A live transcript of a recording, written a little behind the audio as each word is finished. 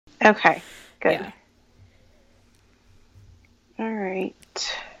Okay, good. Yeah. All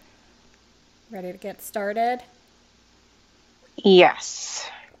right. Ready to get started? Yes.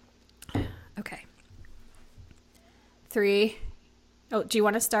 Okay. 3. Oh, do you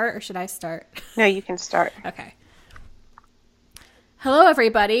want to start or should I start? No, you can start. Okay. Hello,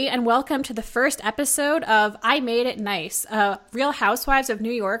 everybody, and welcome to the first episode of I Made It Nice, a Real Housewives of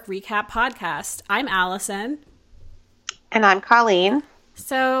New York recap podcast. I'm Allison. And I'm Colleen.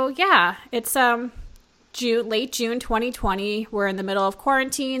 So, yeah, it's late June 2020. We're in the middle of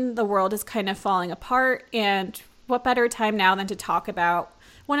quarantine. The world is kind of falling apart, and what better time now than to talk about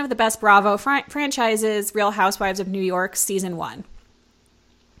one of the best Bravo franchises, Real Housewives of New York, Season 1.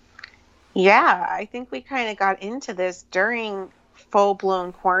 Yeah, I think we kind of got into this during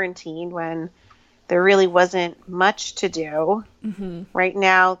full-blown quarantine when there really wasn't much to do. Mm-hmm. Right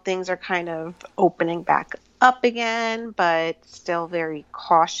now, things are kind of opening back up again, but still very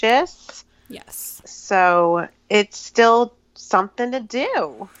cautious. Yes. So it's still something to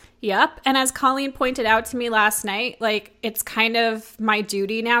do. Yep. And as Colleen pointed out to me last night, like, it's kind of my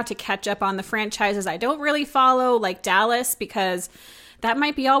duty now to catch up on the franchises I don't really follow, like Dallas, because that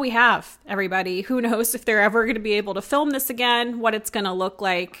might be all we have, everybody. Who knows if they're ever going to be able to film this again, what it's going to look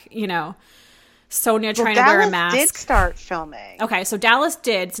like, you know, Sonia trying to wear a mask. Dallas did start filming. Okay, so Dallas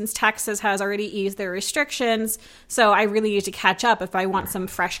did, since Texas has already eased their restrictions. So I really need to catch up if I want some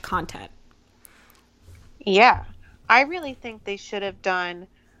fresh content. Yeah. I really think they should have done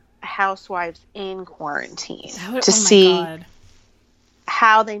Housewives in quarantine to see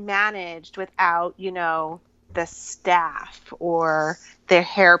how they managed without, you know, the staff or their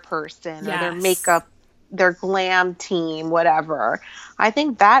hair person or their makeup, their glam team, whatever. I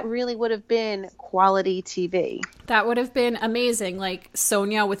think that really would have been quality TV. That would have been amazing. Like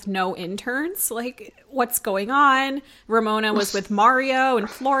Sonia with no interns. Like, what's going on? Ramona was with Mario in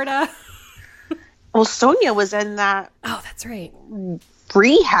Florida. Well, Sonia was in that. Oh, that's right.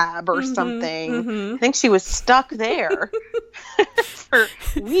 Rehab or something. Mm-hmm. I think she was stuck there for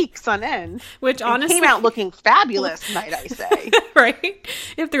weeks on end. Which honestly came out looking fabulous, might I say. Right?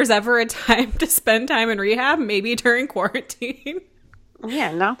 If there's ever a time to spend time in rehab, maybe during quarantine.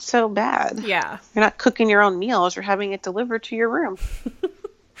 Yeah, not so bad. Yeah. You're not cooking your own meals or having it delivered to your room.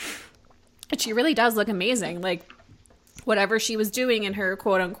 And she really does look amazing. Like, whatever she was doing in her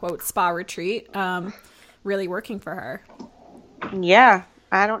quote-unquote spa retreat, really working for her. Yeah,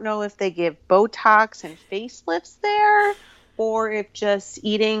 I don't know if they give Botox and facelifts there or if just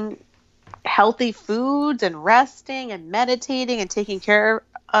eating healthy foods and resting and meditating and taking care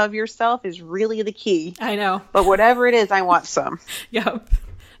of yourself is really the key. I know. But whatever it is, I want some. Yep.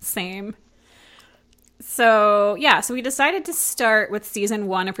 Same. So, yeah, so we decided to start with Season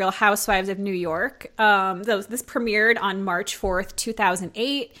 1 of Real Housewives of New York. This premiered on March 4th,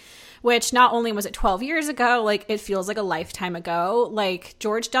 2008. Which not only was it 12 years ago, like, it feels like a lifetime ago. Like,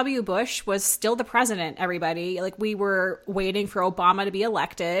 George W. Bush was still the president, everybody. Like, we were waiting for Obama to be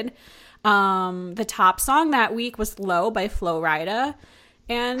elected. The top song that week was Low by Flo Rida.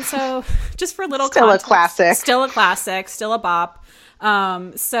 And so, just for a little still context, a classic. Still a classic. Still a bop.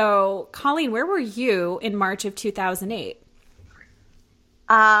 So, Colleen, where were you in March of 2008?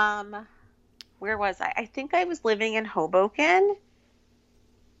 Where was I? I think I was living in Hoboken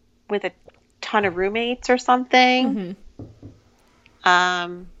with a ton of roommates or something.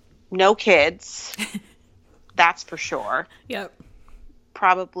 Mm-hmm. No kids. That's for sure. Yep.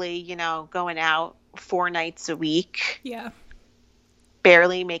 Probably, you know, going out 4 nights a week. Yeah.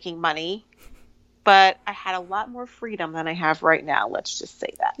 Barely making money. But I had a lot more freedom than I have right now. Let's just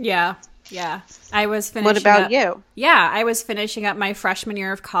say that. Yeah. Yeah. I was finishing What about you? Yeah. I was finishing up my freshman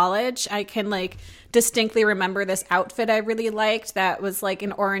year of college. I can, like, distinctly remember this outfit I really liked that was like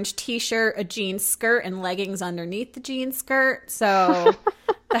an orange t-shirt, a jean skirt, and leggings underneath the jean skirt. So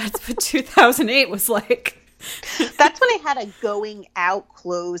that's what 2008 was like. That's when I had a going out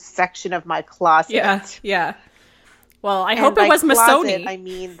clothes section of my closet. Yeah. Yeah. Well, I hope it was closet, Missoni. I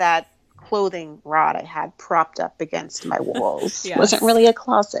mean that clothing rod I had propped up against my walls. Yes. Wasn't really a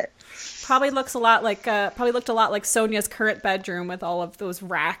closet. Probably looked a lot like Sonia's current bedroom with all of those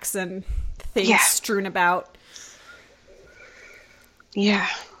racks and things strewn about. Yeah,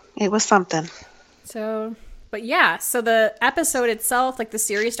 it was something. So the episode itself, like the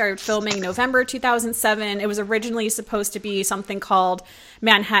series started filming November 2007. It was originally supposed to be something called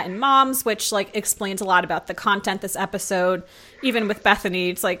Manhattan Moms, which like explains a lot about the content this episode. Even with Bethany,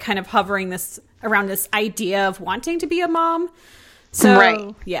 it's like kind of hovering around this idea of wanting to be a mom. So,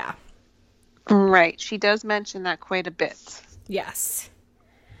 right. Yeah. Right. She does mention that quite a bit. Yes.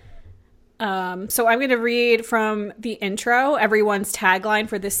 So I'm going to read from the intro, everyone's tagline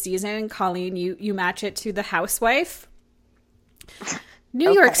for this season. Colleen, you match it to The Housewife.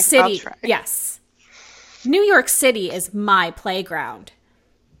 New York City. Yes. New York City is my playground.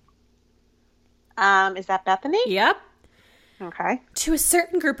 Is that Bethany? Yep. Okay. To a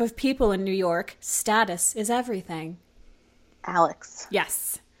certain group of people in New York, status is everything. Alex.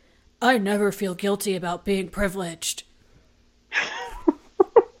 Yes. I never feel guilty about being privileged.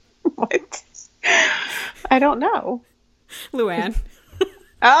 What? I don't know. Luann.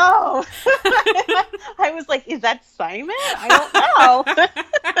 Oh. I was like, is that Simon? I don't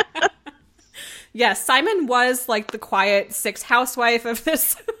know. Yes, Simon was like the quiet sixth housewife of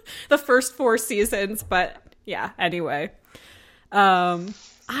the first 4 seasons, but yeah, anyway.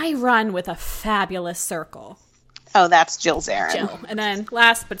 I run with a fabulous circle. Oh, that's Jill Zarin. Jill. And then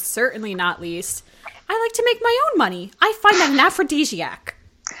last but certainly not least, I like to make my own money. I find that an aphrodisiac.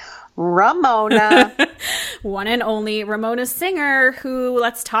 Ramona. One and only Ramona Singer, who,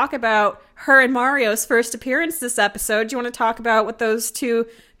 let's talk about her and Mario's first appearance this episode. Do you want to talk about what those 2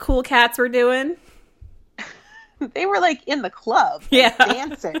 cool cats were doing? They were like in the club,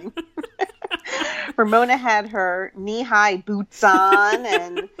 dancing. Ramona had her knee-high boots on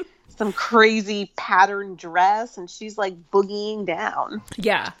and some crazy patterned dress, and she's like boogieing down.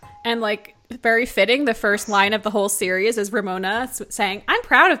 Yeah, and like very fitting, the first line of the whole series is Ramona saying, "I'm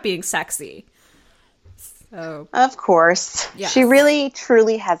proud of being sexy." So, of course, yes. She really,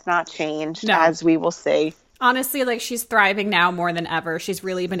 truly has not changed, as we will see. Honestly, like she's thriving now more than ever. She's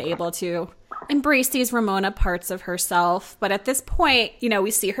really been able to embrace these Ramona parts of herself. But at this point, you know,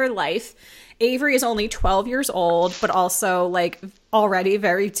 we see her life. Avery is only 12 years old, but also like already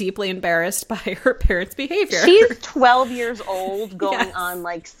very deeply embarrassed by her parents' behavior. She's 12 years old going on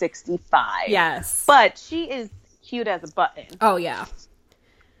like 65. Yes. But she is cute as a button. Oh, yeah.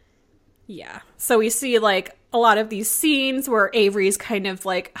 Yeah. So we see like a lot of these scenes where Avery's kind of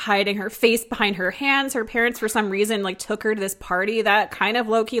like hiding her face behind her hands. Her parents, for some reason, like took her to this party that kind of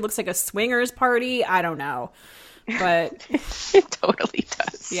low-key looks like a swingers party. I don't know. But it totally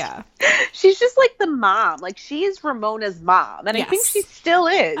does. Yeah. She's just like the mom. Like she is Ramona's mom. And I think she still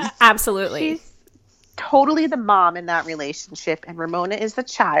is. Absolutely. She's totally the mom in that relationship. And Ramona is the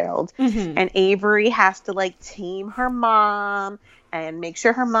child. Mm-hmm. And Avery has to like tame her mom and make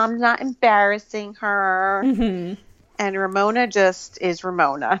sure her mom's not embarrassing her. Mm-hmm. And Ramona just is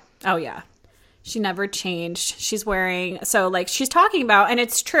Ramona. Oh, yeah. She never changed. She's wearing... So, like, she's talking about... And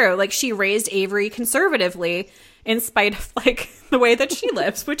it's true. Like, she raised Avery conservatively in spite of, like, the way that she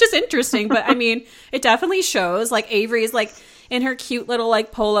lives, which is interesting. But, I mean, it definitely shows. Like, Avery's, like, in her cute little,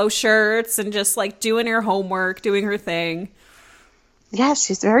 like, polo shirts and just, like, doing her homework, doing her thing. Yeah,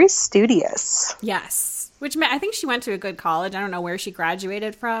 she's very studious. Yes. Which I think she went to a good college. I don't know where she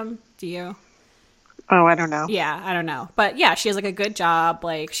graduated from. Do you? Oh, I don't know. Yeah, I don't know. But yeah, she has like a good job.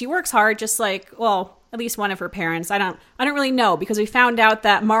 Like she works hard, just like, well, at least one of her parents. I don't really know because we found out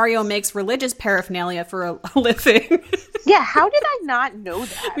that Mario makes religious paraphernalia for a living. Yeah, how did I not know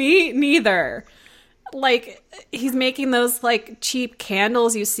that? Me neither. Like he's making those like cheap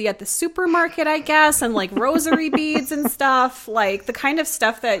candles you see at the supermarket, I guess, and like rosary beads and stuff, like the kind of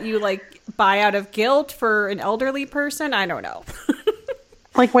stuff that you like buy out of guilt for an elderly person. I don't know.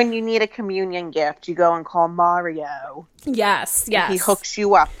 Like when you need a communion gift, you go and call Mario. Yes. He hooks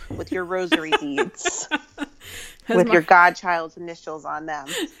you up with your rosary beads with your godchild's initials on them.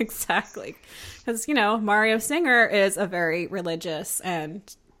 Exactly. Because, you know, Mario Singer is a very religious and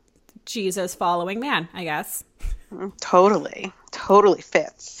Jesus following man, I guess. Totally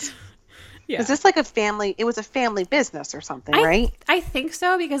fits. Yeah. Is this like a family? It was a family business or something, right? I think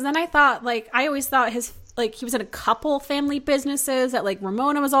so, because then I thought, like, I always thought he was in a couple family businesses that like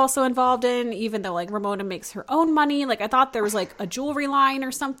Ramona was also involved in, even though like Ramona makes her own money. Like I thought there was like a jewelry line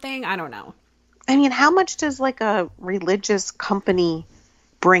or something. I don't know. I mean, how much does like a religious company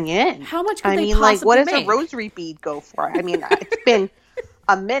bring in? How much could they possibly like what does make? A rosary bead go for? I mean, it's been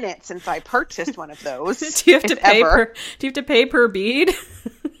a minute since I purchased one of those. Do you have to pay per bead?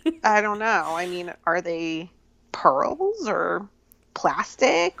 I don't know. I mean, are they pearls or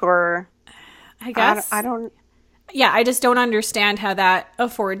plastic or? I guess. I don't. Yeah, I just don't understand how that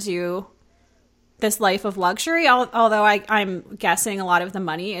affords you this life of luxury. Although I'm guessing a lot of the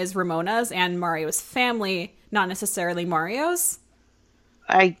money is Ramona's and Mario's family, not necessarily Mario's.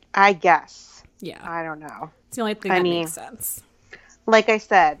 I guess. Yeah. I don't know. It's the only thing that makes sense. Like I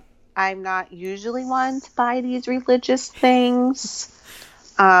said, I'm not usually one to buy these religious things.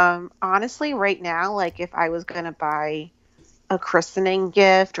 Honestly, right now, like if I was going to buy a christening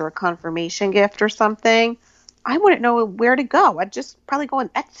gift or a confirmation gift or something, I wouldn't know where to go. I'd just probably go on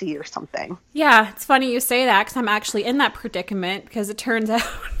Etsy or something. Yeah, it's funny you say that because I'm actually in that predicament because it turns out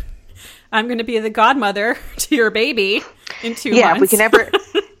I'm going to be the godmother to your baby in 2 months. Yeah,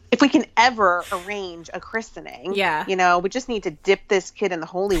 if we can ever arrange a christening. Yeah. You know, we just need to dip this kid in the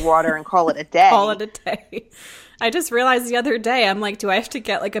holy water and call it a day. Call it a day. I just realized the other day, I'm like, do I have to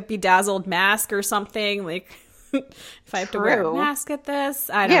get like a bedazzled mask or something? Like, if I have to wear a mask at this,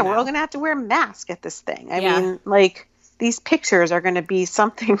 I don't know. We're all going to have to wear a mask at this thing. I mean, like, these pictures are going to be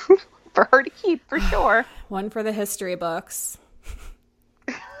something for her to keep for sure. One for the history books.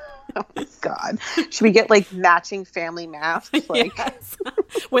 Oh my God. Should we get like matching family masks? Like yes.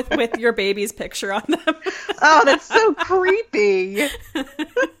 with your baby's picture on them. Oh, that's so creepy.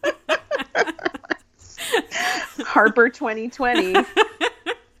 Harper 2020.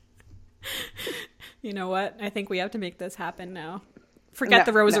 You know what? I think we have to make this happen now. Forget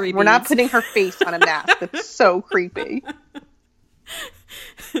the rosary beads. We're not putting her face on a mask. That's so creepy.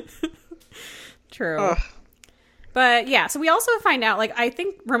 True. Ugh. But yeah, so we also find out, like, I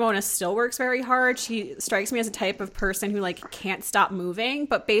think Ramona still works very hard. She strikes me as a type of person who, like, can't stop moving.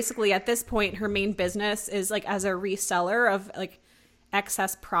 But basically at this point, her main business is, like, as a reseller of, like,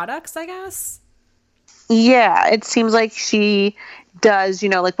 excess products, I guess. Yeah, it seems like she does, you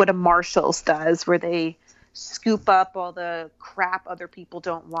know, like what a Marshall's does, where they scoop up all the crap other people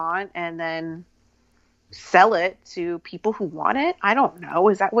don't want and then sell it to people who want it. I don't know.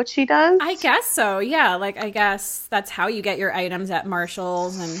 Is that what she does? I guess so. Yeah. Like, I guess that's how you get your items at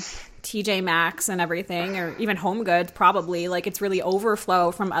Marshall's and TJ Maxx and everything, or even Home Goods, probably. Like, it's really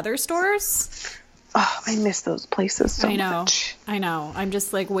overflow from other stores. Oh, I miss those places so much. I know. I'm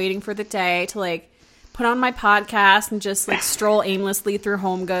just, like, waiting for the day to, like, put on my podcast and just, like, stroll aimlessly through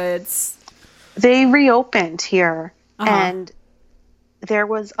Home Goods. They reopened here, and there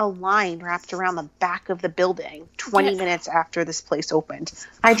was a line wrapped around the back of the building 20 minutes after this place opened.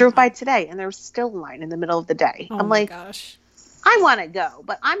 I drove by today, and there was still a line in the middle of the day. I'm like, gosh. I want to go,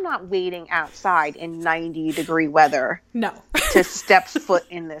 but I'm not waiting outside in 90-degree weather to step foot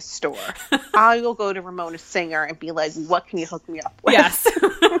in this store. I will go to Ramona Singer and be like, what can you hook me up with? Yes.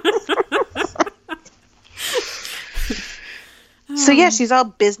 So, yeah, she's all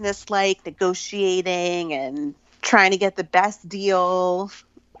business-like, negotiating and trying to get the best deal.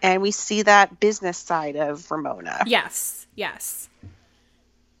 And we see that business side of Ramona. Yes.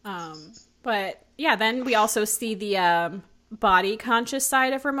 But, yeah, then we also see the body-conscious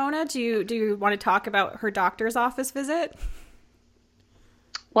side of Ramona. Do you want to talk about her doctor's office visit?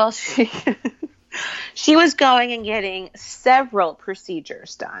 Well, she was going and getting several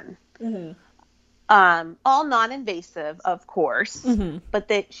procedures done. Mm-hmm. All non-invasive, of course, but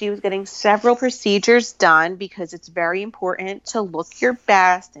that she was getting several procedures done because it's very important to look your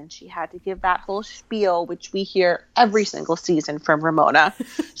best, and she had to give that whole spiel, which we hear every single season from Ramona.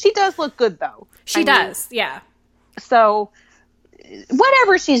 She does look good, though. She does, yeah. So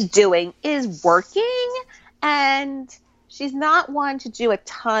whatever she's doing is working, and she's not one to do a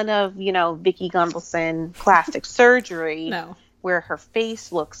ton of, you know, Vicki Gunvalson plastic surgery where her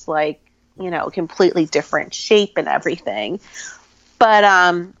face looks like, you know, completely different shape and everything. But,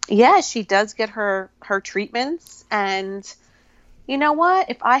 yeah, she does get her treatments. And you know what?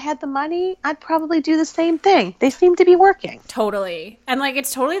 If I had the money, I'd probably do the same thing. They seem to be working. Totally. And, like,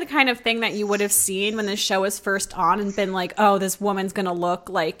 it's totally the kind of thing that you would have seen when the show was first on and been like, oh, this woman's going to look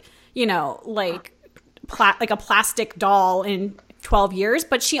like, you know, like a plastic doll in 12 years.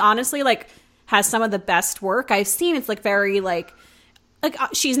 But she honestly, like, has some of the best work I've seen. It's, like, very, like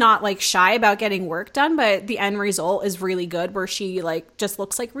she's not, like, shy about getting work done, but the end result is really good where she, like, just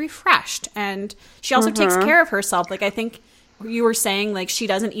looks, like, refreshed. And she also takes care of herself. Like, I think you were saying, like, she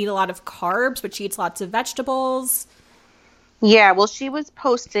doesn't eat a lot of carbs, but she eats lots of vegetables. Yeah, well, she was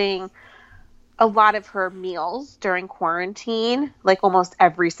posting a lot of her meals during quarantine. Like, almost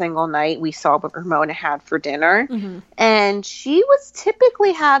every single night we saw what Ramona had for dinner. Mm-hmm. And she was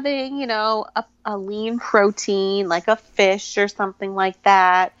typically having, you know, a lean protein, like a fish or something like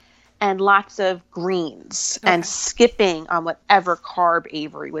that, and lots of greens, and skipping on whatever carb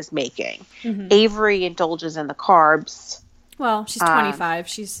Avery was making. Mm-hmm. Avery indulges in the carbs. Well, she's 25.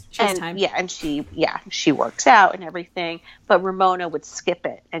 She has time. Yeah, and she works out and everything. But Ramona would skip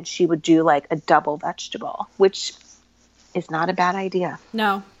it, and she would do, like, a double vegetable, which is not a bad idea.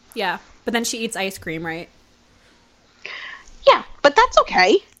 No, yeah. But then she eats ice cream, right? Yeah, but that's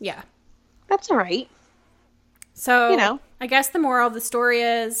okay. Yeah. That's all right. So, you know, I guess the moral of the story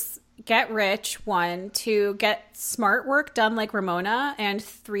is get rich, 1, 2, get smart work done like Ramona, and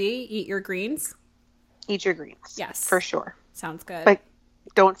 3, eat your greens. Eat your greens. Yes. For sure. Sounds good. But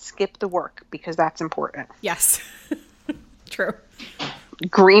Don't skip the work because that's important. Yes. True.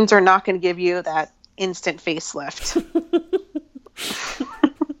 Greens are not going to give you that instant facelift.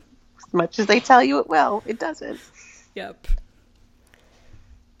 As much as they tell you it will, it doesn't. Yep.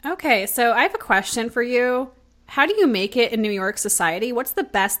 Okay, so I have a question for you. How do you make it in New York society? What's the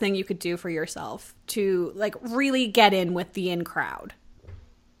best thing you could do for yourself to like really get in with the in crowd?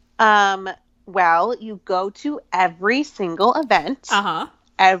 Well, you go to every single event. Uh-huh.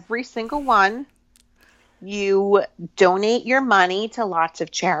 Every single one. You donate your money to lots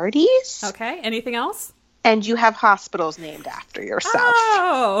of charities. Okay. Anything else? And you have hospitals named after yourself.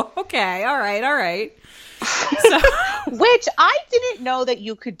 Oh, okay. All right. So, which I didn't know that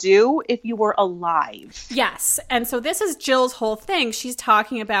you could do if you were alive. Yes. And so this is Jill's whole thing. She's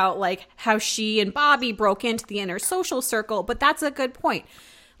talking about like how she and Bobby broke into the inner social circle, but that's a good point.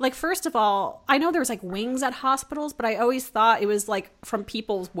 Like, first of all, I know there's like wings at hospitals, but I always thought it was like from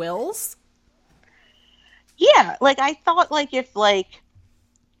people's wills. Yeah, like I thought like if like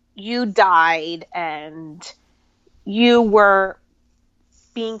you died and you were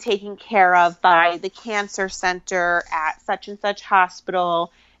being taken care of by the cancer center at such and such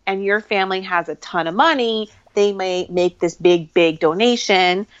hospital and your family has a ton of money, they may make this big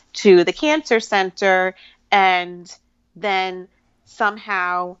donation to the cancer center, and then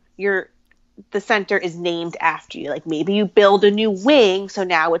somehow the center is named after you. Like maybe you build a new wing, so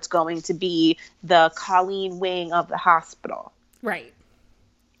now it's going to be the Colleen wing of the hospital. Right.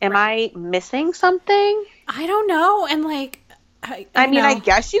 Am I missing something? I don't know. And like, I mean, I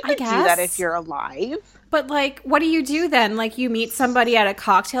guess you could do that if you're alive. But like, what do you do then? Like, you meet somebody at a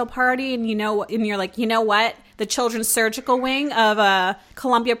cocktail party, and you're like, you know what? The children's surgical wing of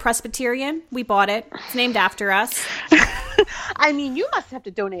Columbia Presbyterian, we bought it. It's named after us. I mean, you must have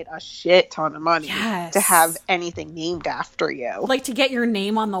to donate a shit ton of money to have anything named after you. Like to get your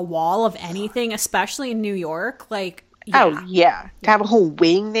name on the wall of anything, especially in New York. Like, yeah. Oh yeah, to have a whole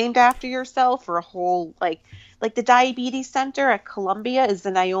wing named after yourself, or a whole like the diabetes center at Columbia is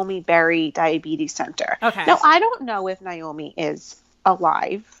the Naomi Berry Diabetes Center. Okay. Now, I don't know if Naomi is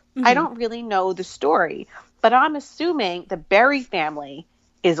alive. Mm-hmm. I don't really know the story, but I'm assuming the Berry family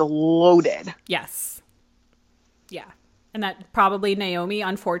is loaded. Yes. Yeah. And that probably Naomi,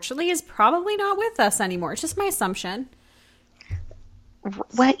 unfortunately, is probably not with us anymore. It's just my assumption.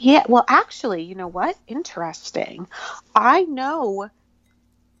 Well, yeah. Well, actually, you know what? Interesting. I know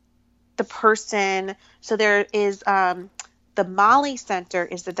the person. So there is the Molly Center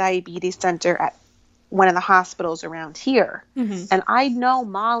is the diabetes center at one of the hospitals around here. Mm-hmm. And I know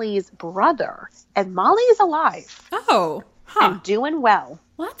Molly's brother, and Molly is alive. Oh, and doing well.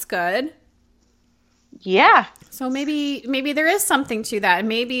 Well, that's good. Yeah. So maybe there is something to that.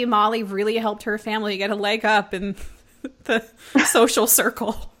 Maybe Molly really helped her family get a leg up in the social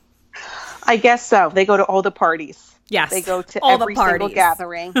circle. I guess so. They go to all the parties. Yes. They go to every single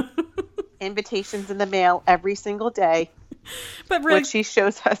gathering. Invitations in the mail every single day. But really, what she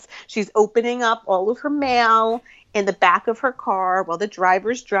shows us, she's opening up all of her mail in the back of her car while the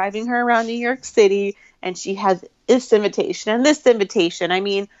driver's driving her around New York City, and she has this invitation and this invitation. I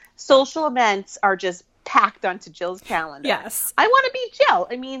mean, social events are just packed onto Jill's calendar. Yes. I want to be Jill.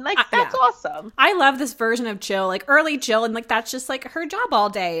 I mean, like, that's awesome. I love this version of Jill, like early Jill, and like that's just like her job all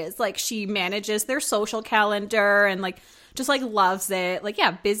day is like she manages their social calendar and like just like loves it. Like,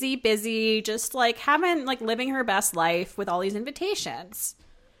 yeah, busy, just like living her best life with all these invitations.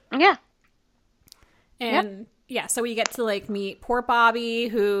 Yeah. And yeah, so we get to like meet poor Bobby,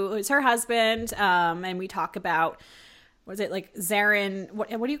 who is her husband, and we talk about, was it like Zarin, what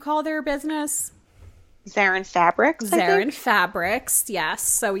do you call their business? Zarin Fabrics. Zarin Fabrics, yes.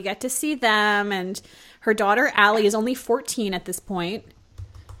 So we get to see them, and her daughter Allie is only 14 at this point.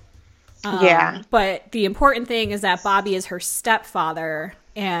 Yeah. But the important thing is that Bobby is her stepfather,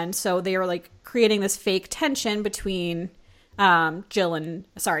 and so they are like creating this fake tension between between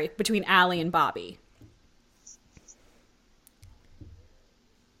Allie and Bobby.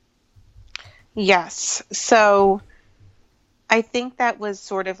 Yes. So I think that was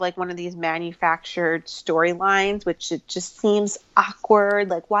sort of like one of these manufactured storylines, which it just seems awkward.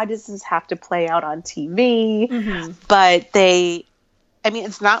 Like, why does this have to play out on TV? Mm-hmm. But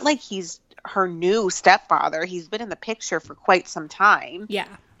it's not like he's her new stepfather. He's been in the picture for quite some time. Yeah.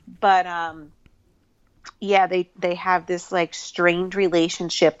 But, they have this like strange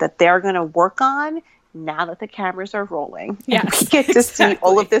relationship that they're going to work on now that the cameras are rolling. Yeah, we get to see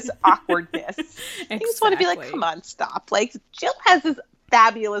all of this awkwardness. I just want to be like, come on, stop. Like, Jill has this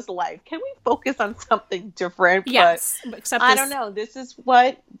fabulous life. Can we focus on something different? Yes. But I don't know. This is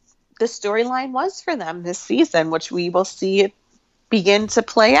what the storyline was for them this season, which we will see begin to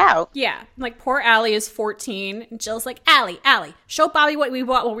play out. Yeah. Like, poor Allie is 14. And Jill's like, Allie, show Bobby what we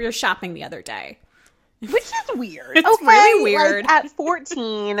bought when we were shopping the other day. Which is weird. It's really weird. Like, at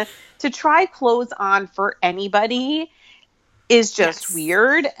 14, to try clothes on for anybody is just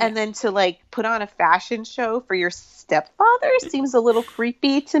weird. And then to, like, put on a fashion show for your stepfather seems a little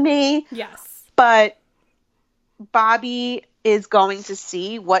creepy to me. Yes. But Bobby is going to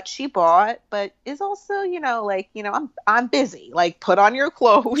see what she bought, but is also, like, I'm busy. Like, put on your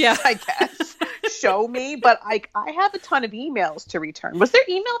clothes, I guess. Show me. But I have a ton of emails to return. Was there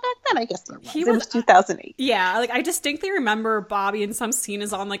email back then? I guess there was. It was 2008. Yeah, like, I distinctly remember Bobby in some scene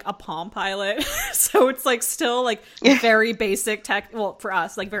is on, like, a Palm Pilot. So it's, like, still, like, very basic tech. Well, for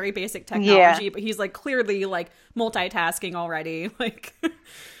us, like, very basic technology. But he's, like, clearly, like, multitasking already. Like,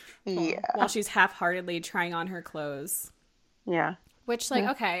 while she's half-heartedly trying on her clothes. Yeah. Which, like,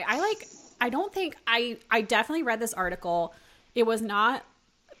 okay, I don't think, I definitely read this article. It was not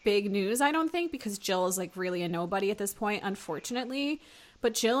big news, I don't think, because Jill is, like, really a nobody at this point, unfortunately.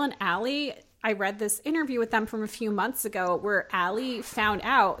 But Jill and Allie, I read this interview with them from a few months ago where Allie found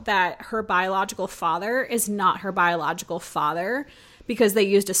out that her biological father is not her biological father because they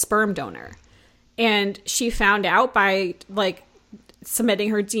used a sperm donor. And she found out by, like, submitting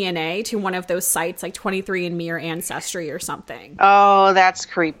her DNA to one of those sites like 23andMe or Ancestry or something. Oh, that's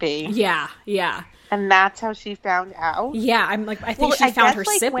creepy. Yeah. And that's how she found out? Yeah, I think she found her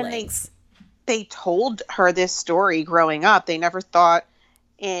siblings. When they told her this story growing up, they never thought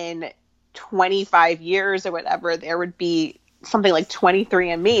in 25 years or whatever there would be something like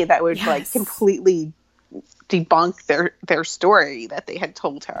 23andMe that would like completely debunk their story that they had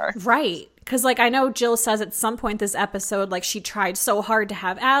told her. Right. Because, like, I know Jill says at some point this episode, like, she tried so hard to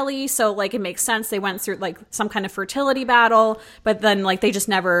have Allie, so, like, it makes sense they went through, like, some kind of fertility battle, but then, like, they just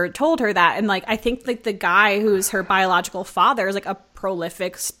never told her that. And, like, I think, like, the guy who's her biological father is, like, a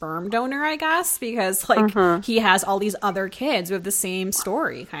prolific sperm donor, I guess, because, like, he has all these other kids with the same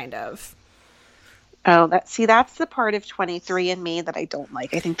story, kind of. Oh, that's the part of 23andMe that I don't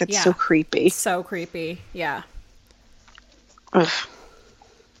like. I think that's so creepy. So creepy, yeah. Ugh.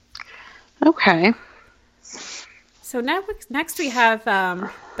 Okay. So next we have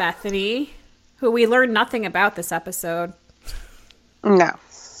Bethany, who we learned nothing about this episode. No,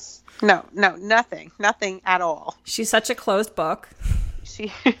 nothing at all. She's such a closed book.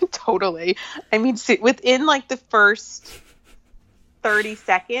 She totally. I mean, within like the first 30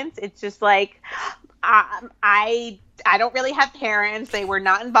 seconds, it's just like, I don't really have parents. They were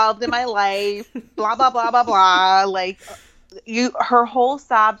not involved in my life. Blah blah blah blah blah. Like. Her whole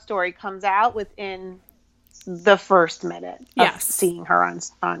sob story comes out within the first minute of seeing her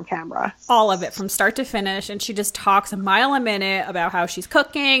on camera. All of it from start to finish, and she just talks a mile a minute about how she's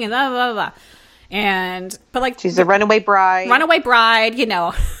cooking and blah blah blah. But like she's a runaway bride,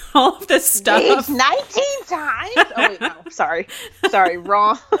 all of this stuff. Age 19 times. Oh wait, no, sorry,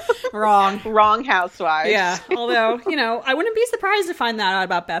 wrong housewife. Yeah, although I wouldn't be surprised to find that out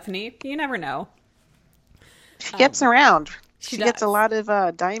about Bethany. You never know. She gets around. She gets a lot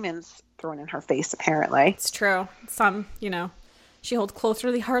of diamonds thrown in her face, apparently. It's true. Some, she holds closer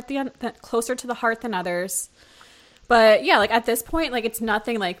to the heart than others. But yeah, like at this point, like it's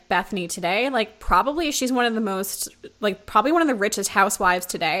nothing like Bethany today. Like probably she's one of the richest housewives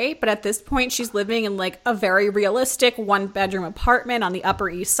today. But at this point, she's living in like a very realistic 1-bedroom apartment on the Upper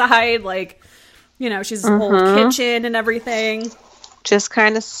East Side. Like, she's old kitchen and everything. Just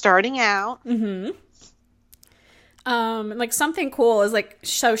kind of starting out. Mm-hmm. Like something cool is like,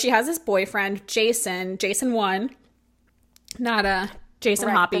 so she has this boyfriend, Jason 1, not Jason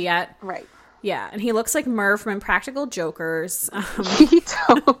Hoppy yet. Right. Yeah. And he looks like Merv from Impractical Jokers. He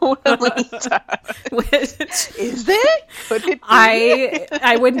totally does. Is it? Could it be?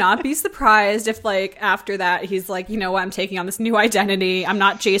 I would not be surprised if like after that, he's like, you know what? I'm taking on this new identity. I'm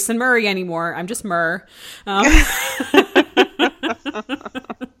not Jason Murray anymore. I'm just Murr.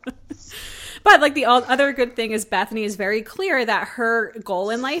 But, like, the other good thing is Bethany is very clear that her goal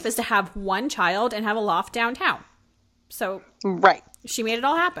in life is to have one child and have a loft downtown. So, right. She made it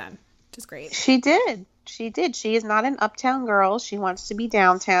all happen, which is great. She did. She is not an uptown girl. She wants to be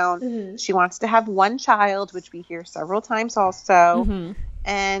downtown. Mm-hmm. She wants to have one child, which we hear several times also. Mm-hmm.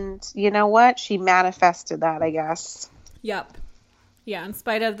 And you know what? She manifested that, I guess. Yep. Yeah, in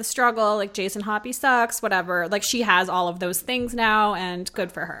spite of the struggle, like, Jason Hoppy sucks, whatever. Like, she has all of those things now, and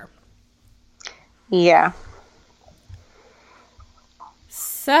good for her. Yeah.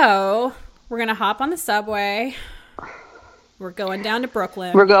 So, we're going to hop on the subway. We're going down to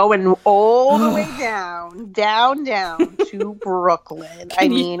Brooklyn. We're going all the way down to Brooklyn.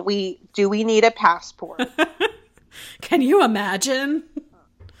 We need a passport. Can you imagine?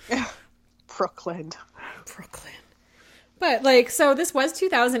 Brooklyn. But, like, so this was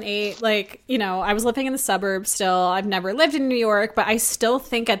 2008. Like, you know, I was living in the suburbs still. I've never lived in New York, but I still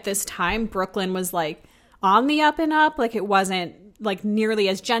think at this time Brooklyn was, like, on the up and up. Like, it wasn't, like, nearly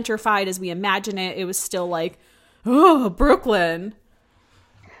as gentrified as we imagine it. It was still, like, oh, Brooklyn.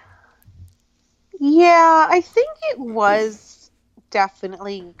 Yeah, I think it was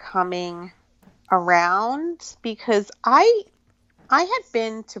definitely coming around because I had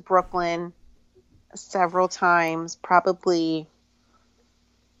been to Brooklyn several times, probably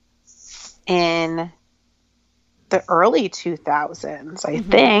in the early 2000s, I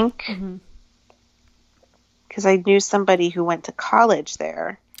think, because I knew somebody who went to college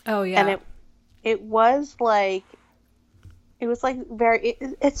there. Oh yeah, and it was like very.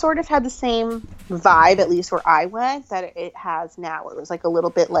 It sort of had the same vibe, at least where I went, that it has now. It was like a little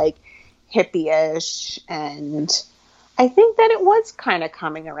bit like hippie-ish, and I think that it was kind of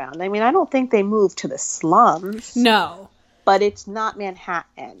coming around. I mean, I don't think they moved to the slums. No. But it's not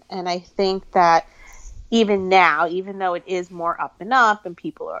Manhattan. And I think that even now, even though it is more up and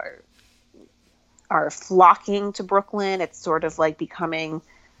people are flocking to Brooklyn, it's sort of like becoming,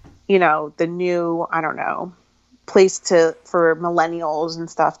 you know, the new, I don't know, place for millennials and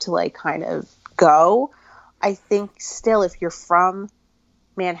stuff to like kind of go. I think still if you're from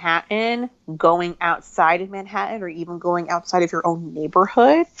Manhattan, going outside of Manhattan or even going outside of your own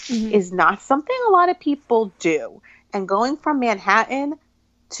neighborhood is not something a lot of people do. And going from Manhattan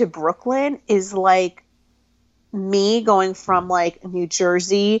to Brooklyn is like me going from like New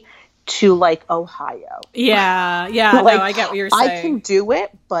Jersey to like Ohio. Yeah, yeah, like, no, I get what you're saying. I can do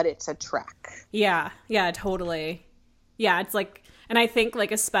it, but it's a trek. Yeah, totally. Yeah, it's like, and I think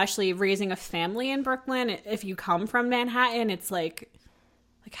like especially raising a family in Brooklyn, if you come from Manhattan, it's like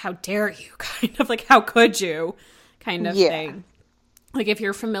how dare you, kind of like how could you kind of thing. Like if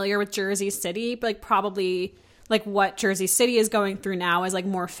you're familiar with Jersey City, like probably like what Jersey City is going through now is like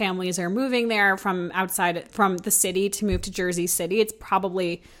more families are moving there from outside from the city to move to Jersey City. It's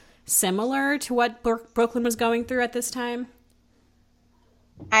probably similar to what Brooklyn was going through at this time.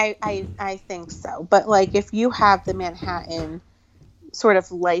 I think so. But like if you have the Manhattan sort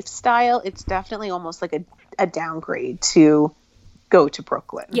of lifestyle, it's definitely almost like a downgrade to go to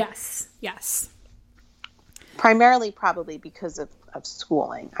Brooklyn. Yes. Primarily probably because of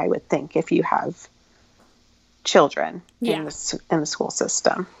schooling, I would think, if you have children in the school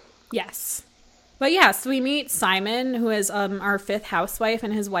system. Yes. But yes, we meet Simon, who is our fifth housewife,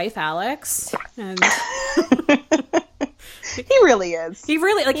 and his wife Alex. And he really is. He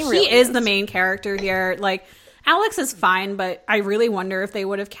is the main character here. Like Alex is fine, but I really wonder if they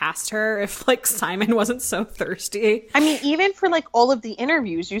would have cast her if like Simon wasn't so thirsty. I mean, even for like all of the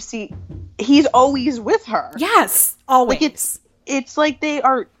interviews, you see he's always with her. Yes, always. Like it's like they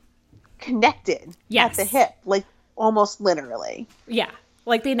are connected at the hip, like almost literally. Yeah.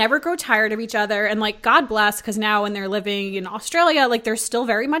 Like they never grow tired of each other, and like God bless, because now when they're living in Australia, like they're still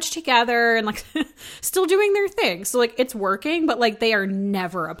very much together and like still doing their thing. So like it's working, but like they are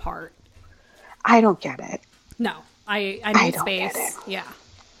never apart. I don't get it. No, I need space. Yeah.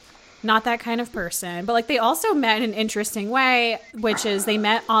 Not that kind of person. But like they also met in an interesting way, which is they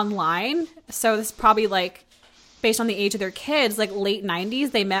met online. So this is probably like based on the age of their kids, like late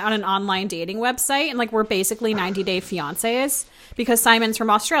 90s, they met on an online dating website and like were basically 90-day fiancés because Simon's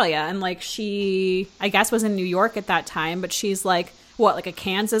from Australia and like she, I guess, was in New York at that time, but she's like, what, like a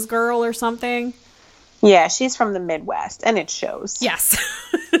Kansas girl or something? Yeah, she's from the Midwest and it shows. Yes,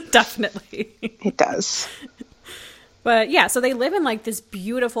 definitely. It does. But yeah, so they live in like this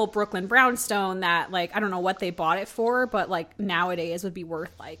beautiful Brooklyn brownstone that like, I don't know what they bought it for, but like nowadays would be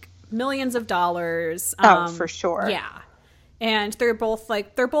worth like millions of dollars. For sure. Yeah. And they're both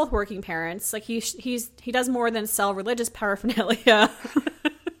working parents. Like he does more than sell religious paraphernalia.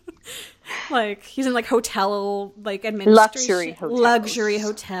 Like he's in like hotel, like administration, luxury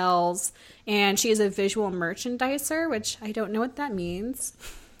hotels. And she is a visual merchandiser, which I don't know what that means.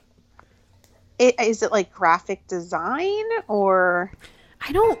 Is it like graphic design or?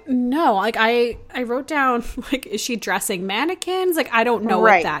 I don't know. Like I wrote down like, is she dressing mannequins? Like I don't know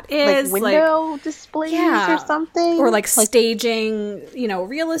what that is. Like window displays or something, or like staging,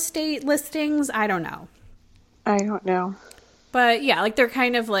 real estate listings. I don't know. But yeah, like they're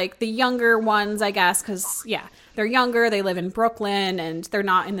kind of like the younger ones, I guess, because they're younger. They live in Brooklyn, and they're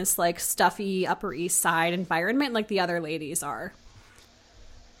not in this like stuffy Upper East Side environment like the other ladies are.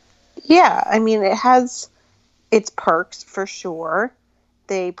 Yeah, I mean, it has its perks for sure.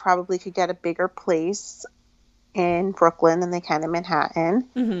 They probably could get a bigger place in Brooklyn than they can in Manhattan.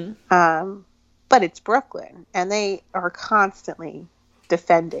 Mm-hmm. but it's Brooklyn, and they are constantly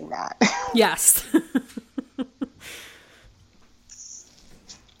defending that. Yes.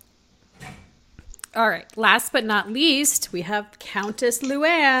 All right. Last but not least, we have Countess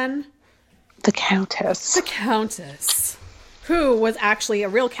Luann. The Countess. The Countess. Who was actually a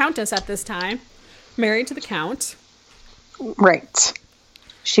real countess at this time. Married to the Count. Right.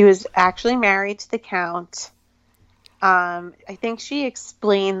 She was actually married to the Count. I think she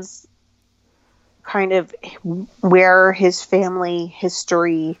explains kind of where his family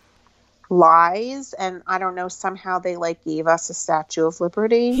history lies, and I don't know, somehow they like gave us a Statue of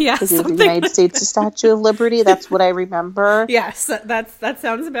Liberty. Yeah, they gave the United States a Statue of Liberty. That's what I remember. Yes, that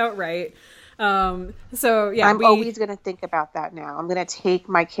sounds about right. So yeah, I'm always going to think about that now. I'm going to take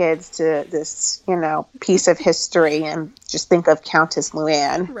my kids to this, piece of history and just think of Countess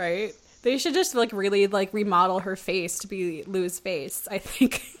Luann. Right. They should just really remodel her face to be Lou's face. I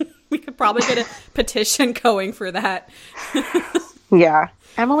think we could probably get a petition going for that. Yeah.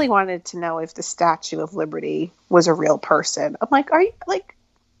 Emily wanted to know if the Statue of Liberty was a real person. I'm like, are you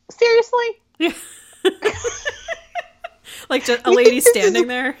seriously? Yeah. Like just a lady standing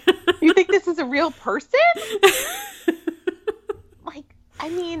there. You think this is a real person?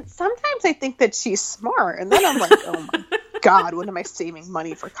 Sometimes I think that she's smart, and then I'm like, oh my God, what am I saving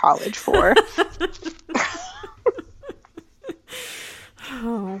money for college for?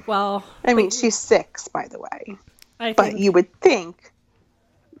 Oh, well. She's 6, by the way. But you would think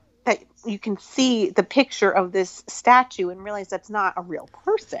that you can see the picture of this statue and realize that's not a real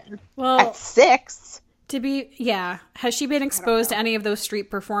person. Well, at 6. Has she been exposed to any of those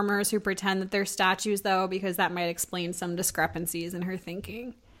street performers who pretend that they're statues, though? Because that might explain some discrepancies in her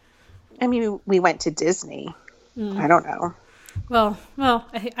thinking. We went to Disney. I don't know. Well,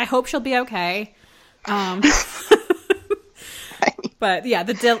 I hope she'll be okay. But yeah,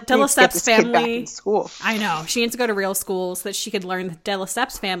 the De Lesseps family. Back in school. I know. She needs to go to real school so that she could learn that De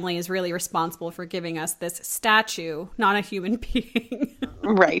Lesseps family is really responsible for giving us this statue, not a human being.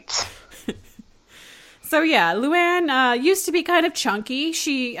 Right. So yeah, Luann used to be kind of chunky.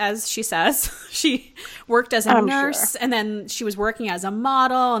 She, as she says, she worked as a nurse, and then she was working as a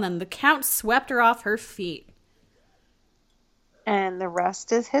model, and then the Count swept her off her feet. And the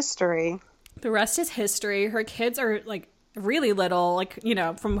rest is history. The rest is history. Her kids are really little,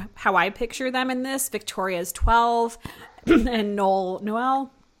 from how I picture them in this. Victoria's 12, and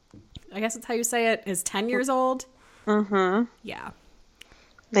Noel, I guess that's how you say it, is 10 years old. Mm-hmm. Yeah.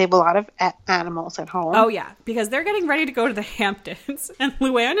 They have a lot of animals at home. Oh, yeah, because they're getting ready to go to the Hamptons, and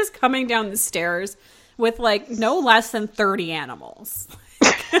Luann is coming down the stairs with, no less than 30 animals.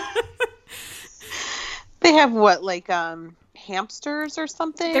 They have what, hamsters or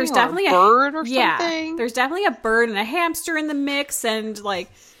something? There's definitely a bird or something. Yeah, there's definitely a bird and a hamster in the mix, and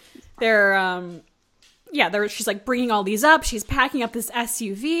they're she's bringing all these up. She's packing up this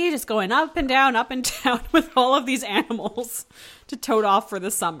SUV, just going up and down with all of these animals to tote off for the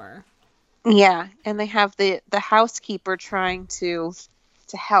summer. Yeah, and they have the housekeeper trying to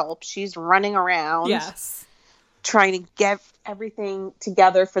help. She's running around. Yes. Trying to get everything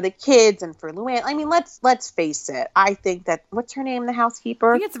together for the kids and for Luann. Let's face it. I think that, what's her name, the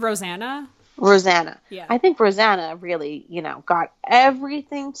housekeeper? I think it's Rosanna. Yeah. I think Rosanna really, got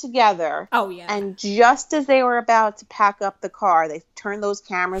everything together. Oh, yeah. And just as they were about to pack up the car, they turned those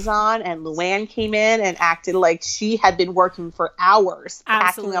cameras on, and Luann came in and acted like she had been working for hours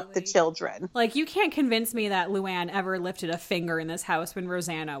packing up the children. You can't convince me that Luann ever lifted a finger in this house when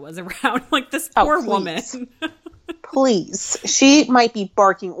Rosanna was around. This poor woman. Please. She might be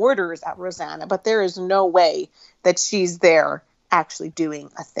barking orders at Rosanna, but there is no way that she's there actually doing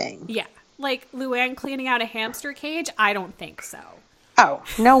a thing. Yeah. Luann cleaning out a hamster cage? I don't think so. Oh,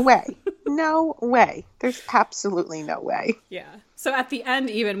 no way. No way. There's absolutely no way. Yeah. So at the end,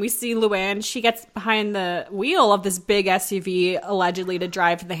 even, we see Luann. She gets behind the wheel of this big SUV, allegedly to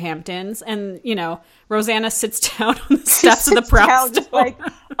drive to the Hamptons. And, Rosanna sits down on the steps of the brownstone.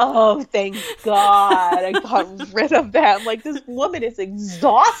 Oh, thank God. I got rid of them. This woman is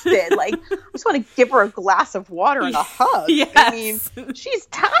exhausted. I just want to give her a glass of water and a hug. Yes. She's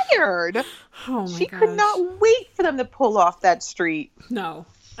tired. Oh, my She could not wait for them to pull off that street. No.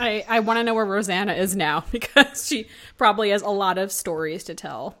 I want to know where Rosanna is now, because she probably has a lot of stories to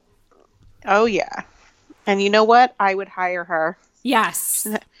tell. Oh, yeah. And you know what? I would hire her. Yes.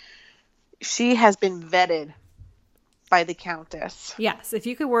 She has been vetted by the Countess. Yes. If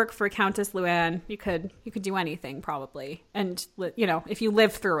you could work for Countess Luann, you could do anything, probably. And, if you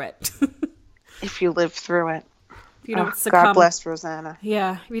live through it. If you live through it. If you don't succumb. God bless Rosanna.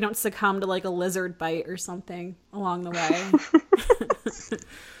 Yeah. If you don't succumb to a lizard bite or something along the way.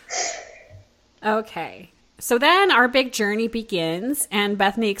 Okay. So then our big journey begins, and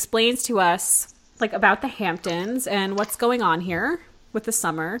Bethany explains to us, like, about the Hamptons and what's going on here with the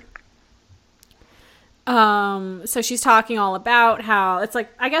summer. So she's talking all about how it's like,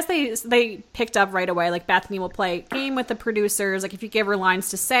 I guess they picked up right away. Like, Bethany will play a game with the producers. Like, if you give her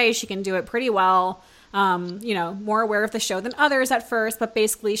lines to say, she can do it pretty well. You know, more aware of the show than others at first, but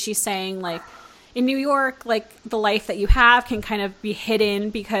basically she's saying, like, in New York, like, the life that you have can kind of be hidden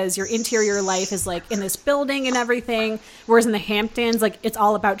because your interior life is, like, in this building and everything. Whereas in the Hamptons, like, it's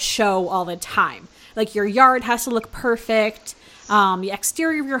all about show all the time. Like, your yard has to look perfect. The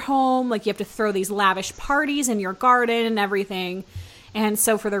exterior of your home, like, you have to throw these lavish parties in your garden and everything. And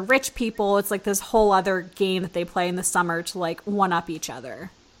so for the rich people, it's like this whole other game that they play in the summer to, like, one-up each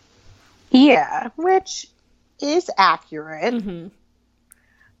other. Yeah, which is accurate. Mm-hmm.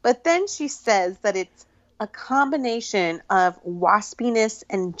 But then she says that it's a combination of waspiness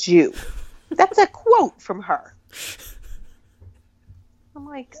and Jew. That's a quote from her. I'm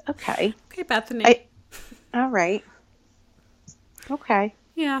like, okay. Okay, Bethany. All right. Okay.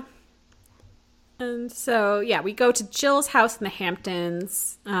 Yeah. And so, yeah, we go to Jill's house in the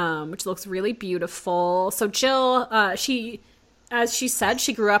Hamptons, which looks really beautiful. So Jill, as she said,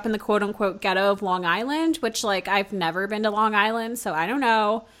 she grew up in the quote-unquote ghetto of Long Island, which, like, I've never been to Long Island, so I don't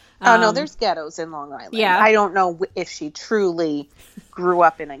know. Oh, no, there's ghettos in Long Island. Yeah. I don't know if she truly grew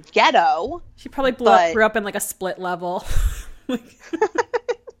up in a ghetto. She probably grew up in, like, a split level.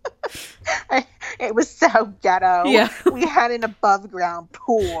 It was so ghetto. Yeah. We had an above-ground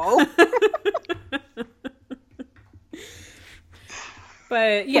pool.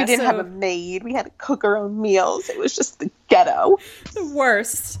 But yeah, we didn't have a maid. We had to cook our own meals. It was just the ghetto. The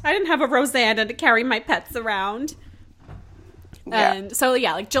worst. I didn't have a Rosanna to carry my pets around. Yeah. And so,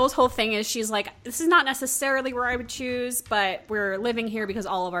 yeah, like, Jill's whole thing is she's like, this is not necessarily where I would choose, but we're living here because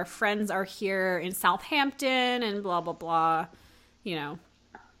all of our friends are here in Southampton and blah, blah, blah, you know.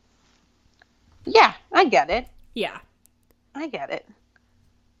 Yeah, I get it. Yeah. I get it.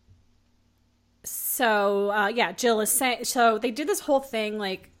 So, yeah, Jill is saying, so they did this whole thing,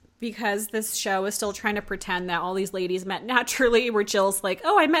 like, because this show is still trying to pretend that all these ladies met naturally, where Jill's like,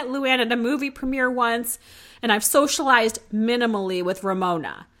 oh, I met Luann at a movie premiere once, and I've socialized minimally with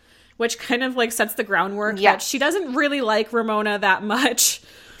Ramona, which kind of, like, sets the groundwork that she doesn't really like Ramona that much.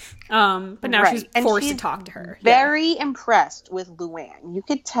 But now she's forced to talk to her. Very impressed with Luann. You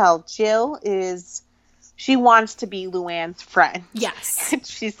could tell Jill she wants to be Luann's friend. Yes. And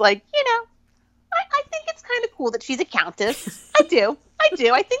she's like, you know, I think it's kind of cool that she's a countess. I do.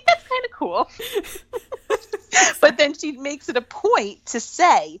 I think that's kind of cool. But then she makes it a point to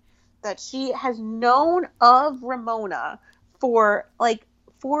say that she has known of Ramona for like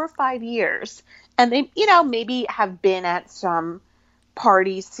 4 or 5 years. And they, you know, maybe have been at some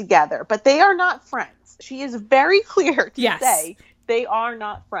parties together, but they are not friends. She is very clear to say they are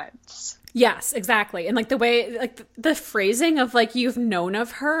not friends. Yes, exactly. And, like, the way, like, the phrasing of, like, you've known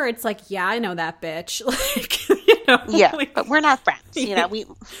of her, it's like, yeah, I know that bitch. Like, you know. Yeah, like, but we're not friends. You know,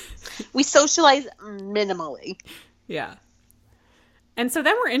 we socialize minimally. Yeah. And so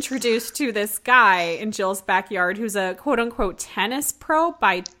then we're introduced to this guy in Jill's backyard who's a quote-unquote tennis pro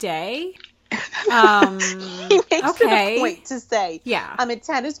by day. He makes it a point to say, I'm a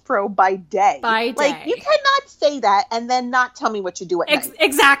tennis pro by day. By day. Like, you cannot say that and then not tell me what you do at night.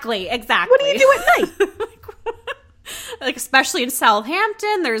 Exactly. What do you do at night? Like, especially in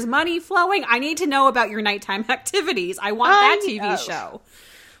Southampton, there's money flowing. I need to know about your nighttime activities. I want that TV show.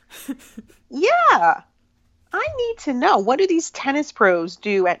 Yeah. I need to know, what do these tennis pros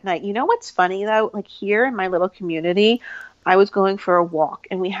do at night? You know what's funny, though? Like, here in my little community, I was going for a walk,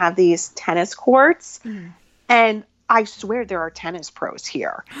 and we have these tennis courts, and I swear there are tennis pros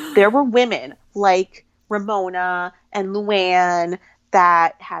here. There were women like Ramona and Luann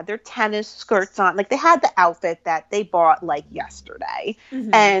that had their tennis skirts on. Like, they had the outfit that they bought, like, yesterday.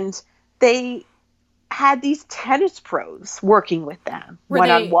 Mm-hmm. And they had these tennis pros working with them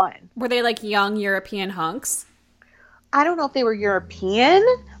one-on-one. Were they, like, young European hunks? I don't know if they were European,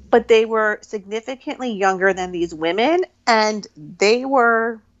 but they were significantly younger than these women, and they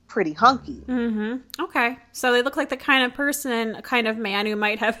were pretty hunky. Mm-hmm. Okay. So they look like the kind of man who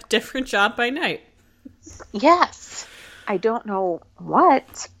might have a different job by night. Yes. I don't know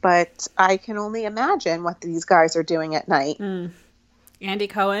what, but I can only imagine what these guys are doing at night. Andy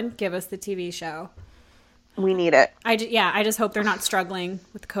Cohen, give us the TV show. We need it. I just hope they're not struggling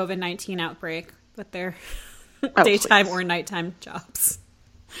with the COVID-19 outbreak with their daytime or nighttime jobs.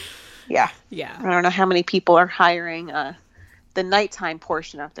 Yeah. Yeah. I don't know how many people are hiring the nighttime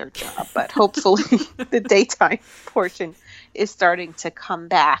portion of their job, but hopefully the daytime portion is starting to come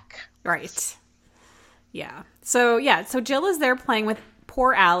back. Right. Yeah. So Jill is there playing with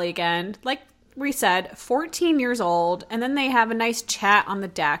poor Allie again. Like we said, 14 years old. And then they have a nice chat on the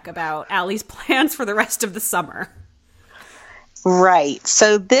deck about Allie's plans for the rest of the summer. Right.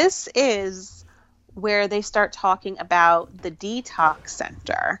 So this is where they start talking about the detox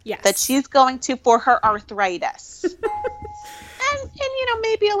center that she's going to for her arthritis. and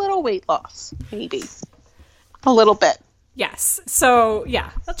maybe a little weight loss. Maybe. A little bit. Yes. So,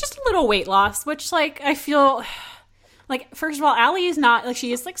 yeah, just a little weight loss, which, like, I feel like, first of all, Allie is not, like,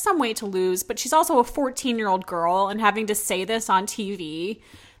 she has, like, some weight to lose, but she's also a 14-year-old girl, and having to say this on TV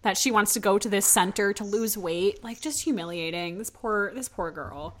that she wants to go to this center to lose weight, like, just humiliating. This poor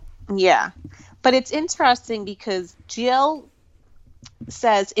girl. Yeah. But it's interesting because Jill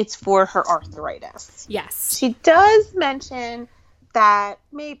says it's for her arthritis. Yes. She does mention that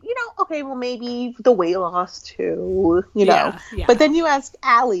maybe, maybe the weight loss too, Yeah. But then you ask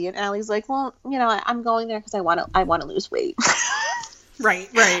Allie, and Allie's like, well, I'm going there because I want to lose weight. Right.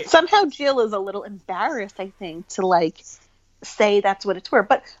 Somehow Jill is a little embarrassed, I think, to like say that's what it's for.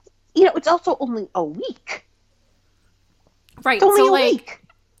 But, it's also only a week. Right. It's only a week.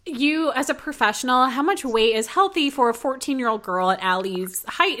 You, as a professional, how much weight is healthy for a 14-year-old girl at Allie's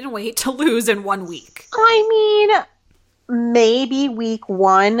height and weight to lose in 1 week? I mean, maybe week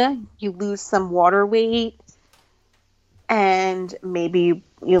 1 you lose some water weight, and maybe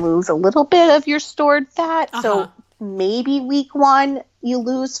you lose a little bit of your stored fat. So maybe week 1 you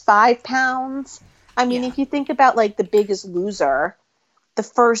lose 5 pounds. I mean, if you think about like The Biggest Loser, the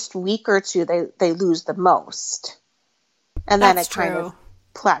first week or two they lose the most, and then it kind of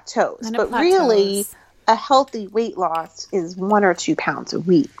plateaus. But really, a healthy weight loss is 1 or 2 pounds a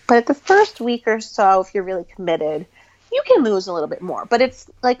week. But at the first week or so, if you're really committed, you can lose a little bit more. But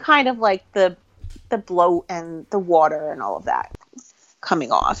it's like kind of like the bloat and the water and all of that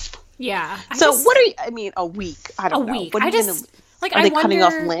coming off. Yeah. What are you? I mean, a week. I don't know. Week. What are you gonna? Are they cutting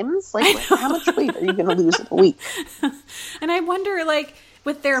off limbs? Like, how much weight are you going to lose in a week? And I wonder, like,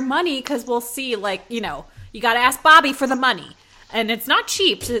 with their money, because we'll see, like, you got to ask Bobby for the money. And it's not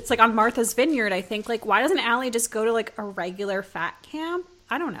cheap. It's like on Martha's Vineyard, I think. Like, why doesn't Allie just go to, like, a regular fat camp?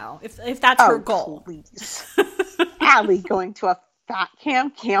 I don't know. If that's her goal. Please. Allie going to a fat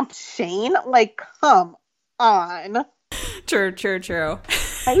camp, Camp Shane? Like, come on. True.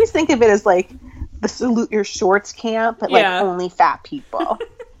 I always think of it as, like, the Salute Your Shorts camp, but, like, only fat people.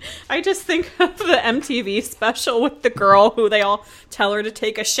 I just think of the MTV special with the girl who they all tell her to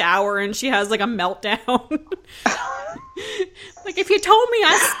take a shower and she has, like, a meltdown. Like, if you told me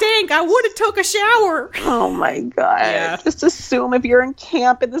I stink, I would have took a shower. Oh, my God. Yeah. Just assume if you're in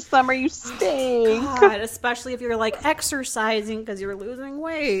camp in the summer, you stink. God, especially if you're, like, exercising because you're losing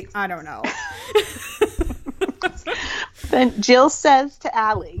weight. I don't know. Then Jill says to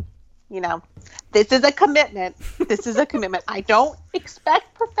Allie, this is a commitment. I don't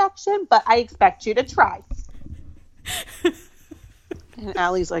expect perfection, but I expect you to try. And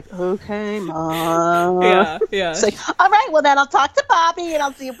Allie's like, okay, Mom. Yeah. It's like, all right, well, then I'll talk to Bobby and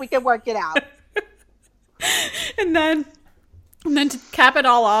I'll see if we can work it out. And then to cap it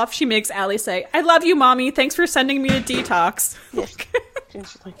all off, she makes Allie say, I love you, Mommy. Thanks for sending me to detox. Yes. And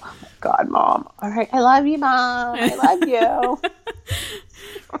she's like, oh, my God, Mom. All right, I love you, Mom. I love you.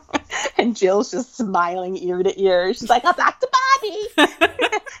 And Jill's just smiling ear to ear. She's like, I'll talk to Bobby.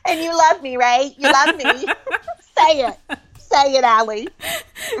 And you love me, right? You love me. Say it, Allie.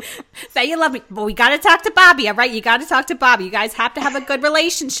 Say you love me. But we got to talk to Bobby, all right? You got to talk to Bobby. You guys have to have a good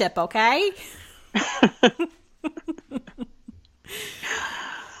relationship, okay?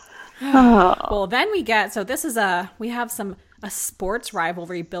 Well, then we have a sports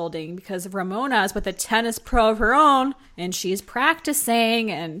rivalry building because Ramona is with a tennis pro of her own and she's practicing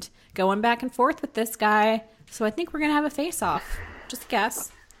and going back and forth with this guy. So I think we're going to have a face-off. Just a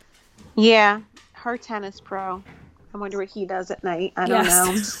guess. Yeah, her tennis pro. I wonder what he does at night. I don't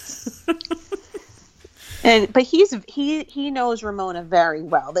know. But he knows Ramona very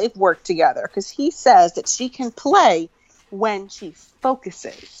well. They've worked together because he says that she can play when she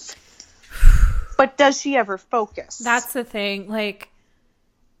focuses. But does she ever focus? That's the thing. Like,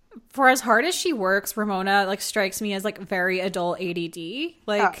 for as hard as she works, Ramona, like, strikes me as, like, very adult ADD.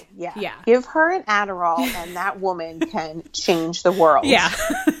 Like, yeah. Give her an Adderall and that woman can change the world. Yeah.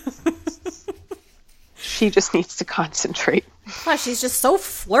 She just needs to concentrate. Plus, she's just so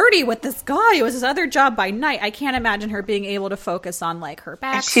flirty with this guy. It was his other job by night. I can't imagine her being able to focus on, like, her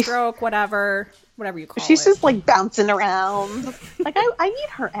backstroke, whatever you call it. She's just, like, bouncing around. Like, I need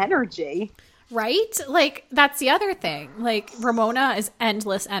her energy. Right? Like, that's the other thing. Like, Ramona is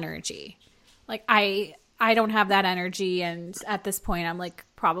endless energy. Like, I I don't have that energy. And at this point, I'm like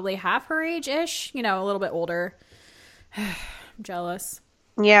probably half her age-ish, you know, a little bit older. I'm jealous.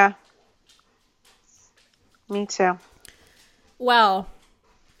 Yeah. Me too. Well,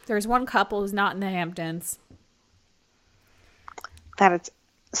 there's one couple who's not in the Hamptons. That it's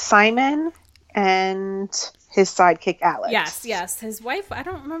Simon and his sidekick, Alex. Yes. His wife, I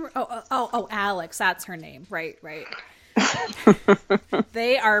don't remember. Oh, Alex. That's her name. Right.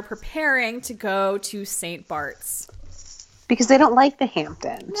 They are preparing to go to St. Bart's. Because they don't like the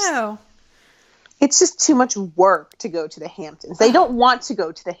Hamptons. No. It's just too much work to go to the Hamptons. They don't want to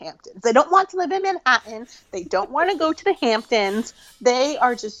go to the Hamptons. They don't want to live in Manhattan. They don't want to go to the Hamptons. They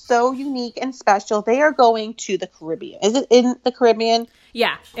are just so unique and special. They are going to the Caribbean. Is it in the Caribbean?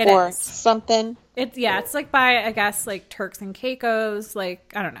 Yeah, it or is. Something? It's like by, I guess, like Turks and Caicos,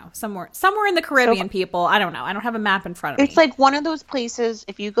 like, I don't know, somewhere in the Caribbean, people. I don't know. I don't have a map in front of me. It's like one of those places,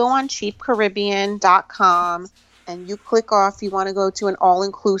 if you go on cheapcaribbean.com and you click off, you want to go to an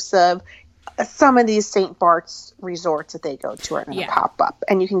all-inclusive, some of these St. Bart's resorts that they go to are going to pop up.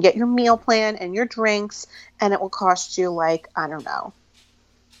 And you can get your meal plan and your drinks, and it will cost you, like, I don't know,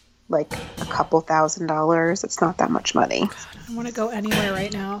 like a couple $1,000s. It's not that much money. God, I want to go anywhere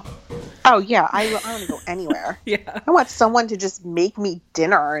right now. Oh, yeah. I want to go anywhere. Yeah. I want someone to just make me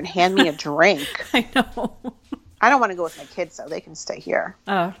dinner and hand me a drink. I know. I don't want to go with my kids, so they can stay here.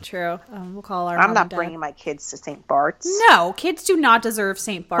 Oh, true. We'll call our I'm not bringing my kids to St. Bart's. No, kids do not deserve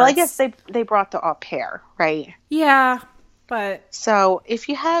St. Bart's. Well, I guess they brought the au pair, right? Yeah, but... So if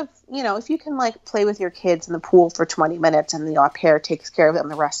you have, if you can, like, play with your kids in the pool for 20 minutes and the au pair takes care of them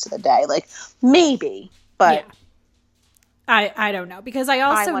the rest of the day, like, maybe, but... Yeah. I don't know, because I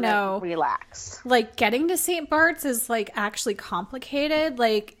also know... relax. Like, getting to St. Bart's is, like, actually complicated.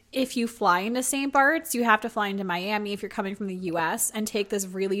 Like, if you fly into St. Bart's, you have to fly into Miami if you're coming from the U.S. and take this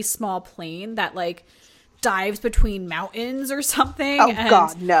really small plane that, like, dives between mountains or something. Oh,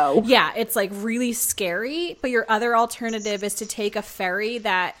 God, no. Yeah, it's, like, really scary. But your other alternative is to take a ferry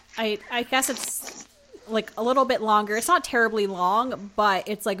that, I guess it's, like, a little bit longer. It's not terribly long, but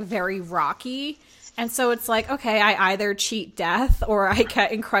it's, like, very rocky. And so it's like, okay, I either cheat death or I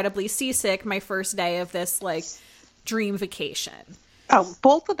get incredibly seasick my first day of this, like, dream vacation. Oh,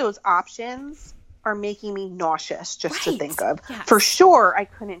 both of those options are making me nauseous just to think of. Yes. For sure, I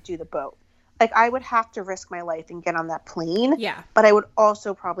couldn't do the boat. Like, I would have to risk my life and get on that plane. Yeah. But I would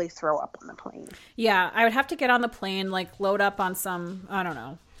also probably throw up on the plane. Yeah, I would have to get on the plane, like, load up on some, I don't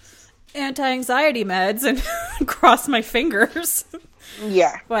know, anti-anxiety meds and cross my fingers.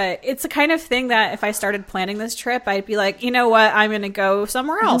 Yeah. But it's the kind of thing that if I started planning this trip, I'd be like, you know what, I'm going to go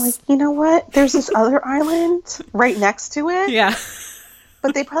somewhere else. Like, you know what? There's this other island right next to it. Yeah.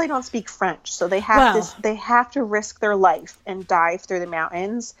 But they probably don't speak French, so they have to risk their life and dive through the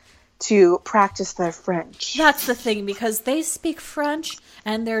mountains to practice their French. That's the thing, because they speak French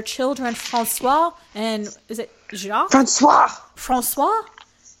and their children, Francois, and is it Jacques? Francois?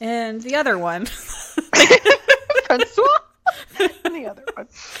 And the other one. Francois? And the other one.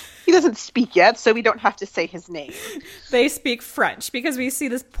 He doesn't speak yet, so we don't have to say his name. They speak French, because we see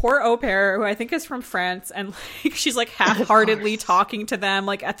this poor au pair who I think is from France, and like she's like half-heartedly talking to them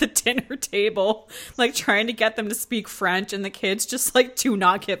like at the dinner table, like trying to get them to speak French, and the kids just like do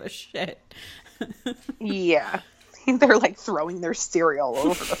not give a shit. Yeah. They're like throwing their cereal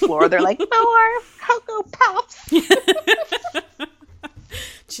over the floor. They're like, more Cocoa Puffs.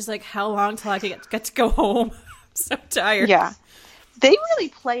 She's like, how long till I get to go home? I'm so tired. Yeah. They really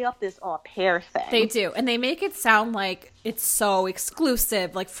play up this au pair thing. They do. And they make it sound like it's so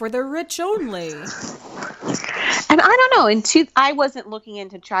exclusive, like for the rich only. And I don't know. I wasn't looking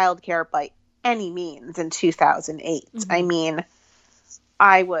into childcare by any means in 2008. Mm-hmm. I mean,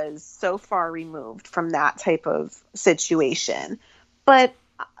 I was so far removed from that type of situation. But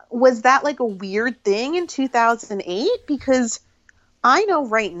was that like a weird thing in 2008? Because I know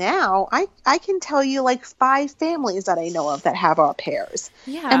right now, I can tell you like 5 families that I know of that have au pairs.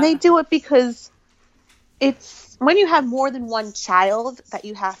 Yeah. And they do it because it's when you have more than one child that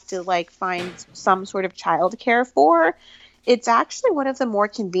you have to like find some sort of child care for. It's actually one of the more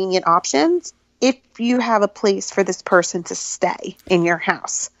convenient options if you have a place for this person to stay in your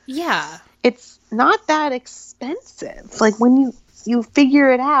house. Yeah. It's not that expensive. Like when you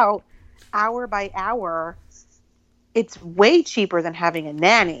figure it out hour by hour, it's way cheaper than having a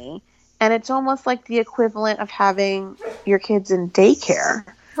nanny, and it's almost like the equivalent of having your kids in daycare.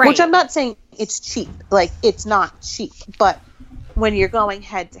 Right. Which I'm not saying it's cheap. Like, it's not cheap. But when you're going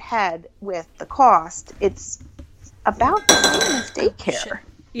head to head with the cost, it's about the same as daycare.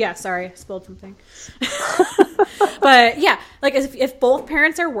 Yeah, sorry, I spilled something. But yeah, like if both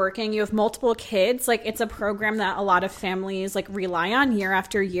parents are working, you have multiple kids, like it's a program that a lot of families like rely on year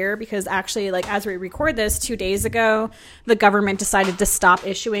after year, because actually, like as we record this 2 days ago, the government decided to stop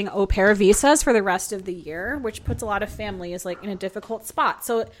issuing au pair visas for the rest of the year, which puts a lot of families like in a difficult spot.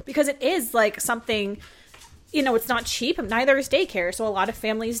 So because it is like something, you know, it's not cheap, neither is daycare, so a lot of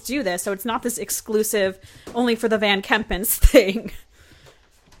families do this, so it's not this exclusive only for the Van Kempens thing.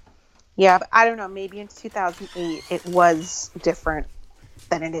 Yeah, but I don't know. Maybe in 2008 it was different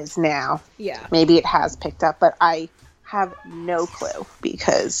than it is now. Yeah. Maybe it has picked up, but I have no clue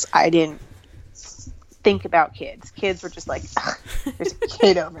because I didn't think about kids. Kids were just like, there's a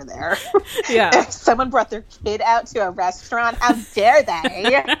kid over there. Yeah. If someone brought their kid out to a restaurant, how dare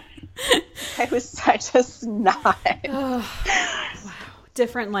they? I was such a snot. Oh, wow.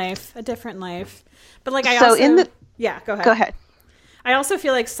 Different life. A different life. But like Yeah, go ahead. Go ahead. I also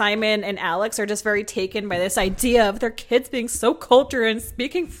feel like Simon and Alex are just very taken by this idea of their kids being so cultured and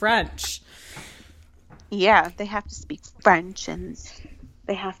speaking French. Yeah, they have to speak French, and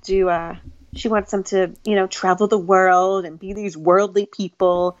they have to, she wants them to, you know, travel the world and be these worldly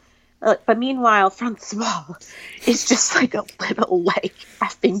people. But meanwhile, Francois is just like a little, like,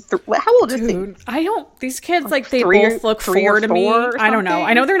 effing how old is he? These kids, like they both look 4 to me. I don't know.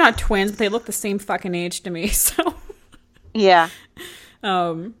 I know they're not twins, but they look the same fucking age to me, so. Yeah.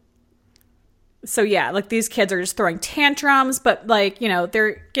 So yeah, like these kids are just throwing tantrums, but like, you know,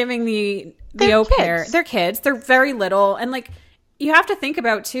 they're giving the au pair. They're kids. They're very little. And like, you have to think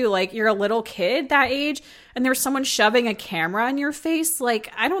about too, like you're a little kid that age and there's someone shoving a camera in your face.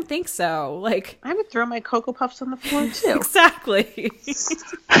 Like, I don't think so. Like, I would throw my Cocoa Puffs on the floor too. Exactly.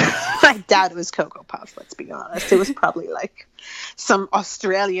 I doubt it was Cocoa Puffs, let's be honest. It was probably like some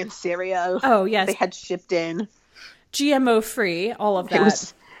Australian cereal. Oh, yes. They had shipped in. GMO free, all of that. It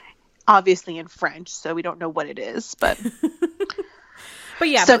was obviously in French, so we don't know what it is, but but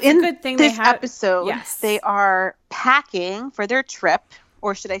yeah, so but in good thing this they have, episode, yes, they are packing for their trip,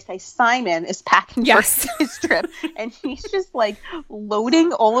 or should I say Simon is packing for his trip, and he's just like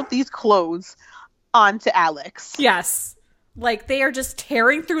loading all of these clothes onto Alex. Yes. Like they are just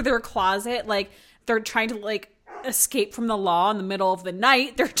tearing through their closet, like they're trying to like escape from the law in the middle of the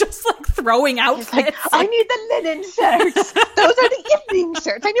night. They're just like throwing outfits. Like, I need the linen shirts. Those are the evening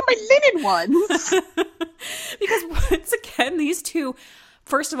shirts. I need my linen ones. Because once again, these two,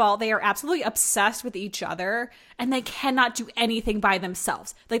 first of all, they are absolutely obsessed with each other and they cannot do anything by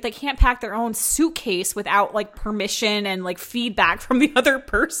themselves. Like they can't pack their own suitcase without like permission and like feedback from the other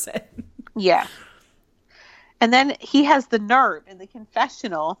person. Yeah. And then he has the nerve in the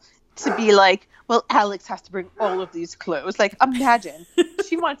confessional to be like, well, Alex has to bring all of these clothes. Like, imagine.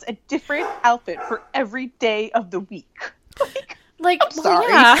 She wants a different outfit for every day of the week. Like I'm sorry.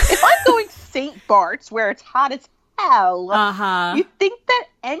 Yeah. If I'm going to St. Bart's where it's hot as hell, you think that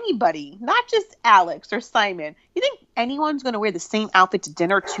anybody, not just Alex or Simon, you think anyone's going to wear the same outfit to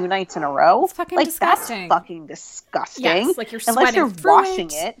dinner 2 nights in a row? It's fucking disgusting. That's fucking disgusting. Yes, like you're sweating unless you're through washing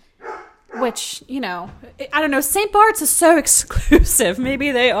it. Which, you know, I don't know. St. Bart's is so exclusive.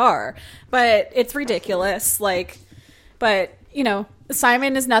 Maybe they are. But it's ridiculous. Like, but, you know,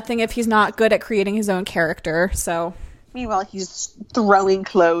 Simon is nothing if he's not good at creating his own character. So. Meanwhile, he's throwing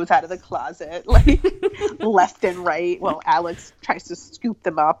clothes out of the closet, like, left and right, while Alex tries to scoop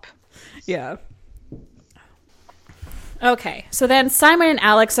them up. Yeah. Okay. So then Simon and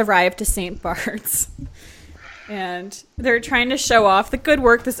Alex arrive to St. Bart's. And they're trying to show off the good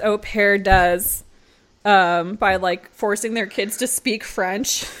work this au pair does by, like, forcing their kids to speak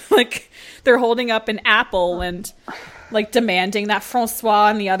French. Like, they're holding up an apple and, like, demanding that Francois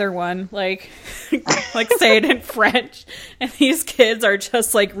and the other one, like say it in French. And these kids are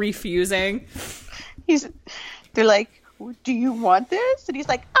just, like, refusing. They're like, do you want this? And he's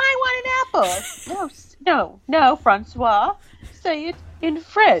like, I want an apple. No, Francois. Say it in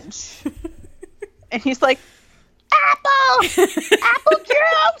French. And he's like, apple juice.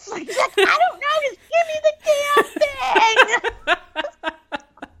 Like, I don't know. Just give me the damn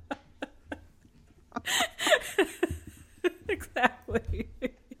thing. Exactly.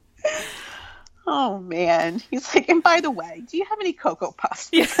 Oh man, he's like, and by the way, do you have any Cocoa Puffs?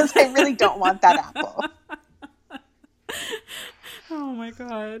 Because I really don't want that apple. Oh my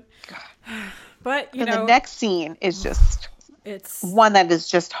god. But you know, the next scene is just. It's one that is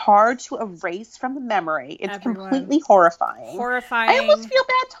just hard to erase from the memory. It's completely horrifying. I almost feel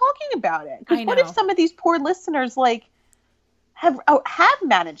bad talking about it. Because what if some of these poor listeners, like, have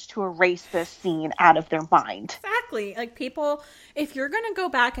managed to erase this scene out of their mind? Exactly. Like, people, if you're going to go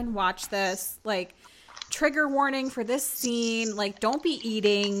back and watch this, like, trigger warning for this scene. Like, don't be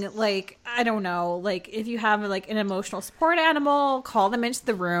eating. Like, I don't know. Like, if you have like an emotional support animal, call them into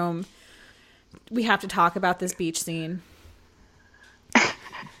the room. We have to talk about this beach scene.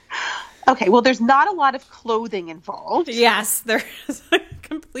 Okay, well, there's not a lot of clothing involved. Yes, there's a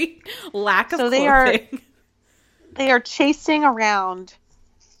complete lack of clothing. They are chasing around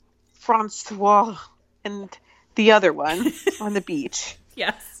Francois and the other one on the beach.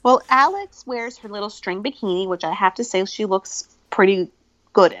 Yes. Well, Alex wears her little string bikini, which I have to say she looks pretty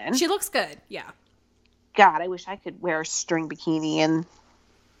good in. She looks good, yeah. God, I wish I could wear a string bikini and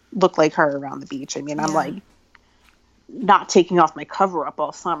look like her around the beach. I mean, I'm like not taking off my cover up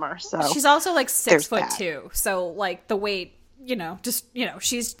all summer. So she's also like 6'2", so like the weight,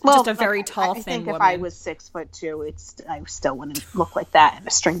 she's just a very tall, thin woman. If I was 6'2", I still wouldn't look like that in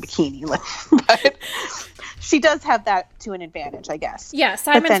a string bikini. But she does have that to an advantage, I guess. Yeah,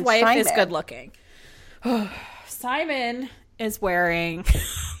 Simon's wife is good looking. Simon is wearing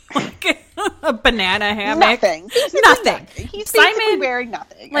like a banana hammock. Nothing. He's basically wearing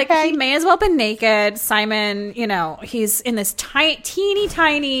nothing. Like, he may as well been naked. Simon, he's in this teeny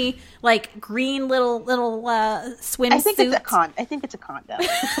tiny, like, green little swimsuit. I think it's a condom,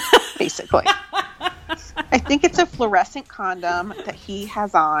 basically. I think it's a fluorescent condom that he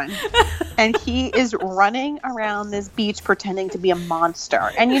has on, and he is running around this beach pretending to be a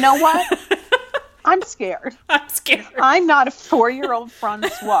monster. And you know what? I'm scared. I'm not a 4-year-old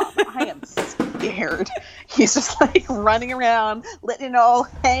Francois. I am scared. He's just like running around, letting it all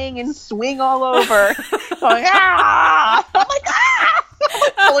hang and swing all over. Going, ah! I'm like, ah! I'm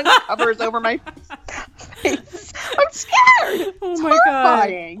like pulling the covers over my face. I'm scared. Oh my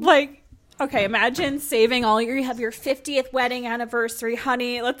God. Like, okay, imagine saving you have your 50th wedding anniversary,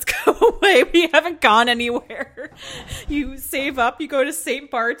 honey. Let's go away. We haven't gone anywhere. You save up, you go to St.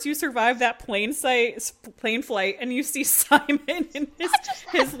 Bart's, you survive that plane flight, and you see Simon in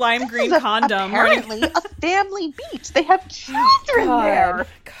his lime green condom. Apparently a family beach. They have children there.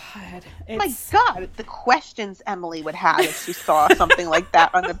 God. My God, the questions Emily would have if she saw something like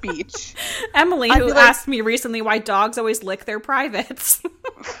that on the beach. Emily, who asked me recently why dogs always lick their privates.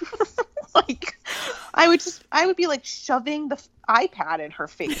 Like, I would be like shoving the iPad in her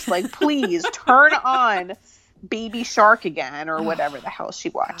face. Like, please turn on Baby Shark again, or whatever the hell she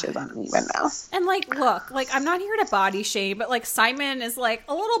watches. I don't even know. And like, look, like, I'm not here to body shame, but like, Simon is like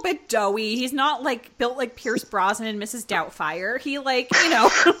a little bit doughy. He's not like built like Pierce Brosnan and Mrs. Doubtfire. He like,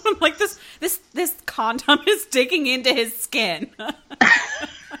 like this condom is digging into his skin.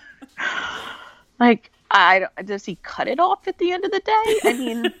 Like, does he cut it off at the end of the day? I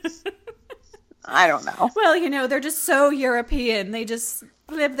mean, I don't know. Well, they're just so European. They just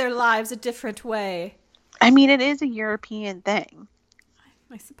live their lives a different way. I mean, it is a European thing.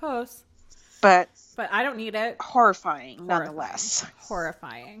 I suppose. But I don't need it. Horrifying, nonetheless.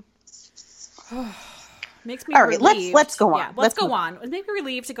 Horrifying. Makes me all right, relieved. let's go on. Yeah, let's go on. It makes me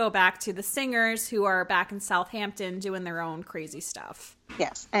relieved to go back to the singers who are back in Southampton doing their own crazy stuff.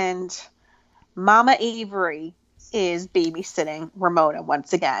 Yes, and Mama Avery is babysitting Ramona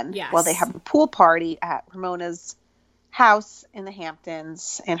once again. Yes. While they have a pool party at Ramona's house in the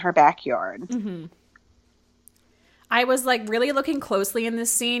Hamptons in her backyard. Mm-hmm. I was like really looking closely in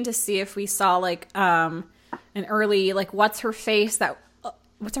this scene to see if we saw like an early, like, what's her face,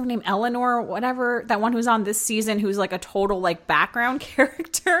 what's her name, Eleanor or whatever, that one who's on this season who's like a total like background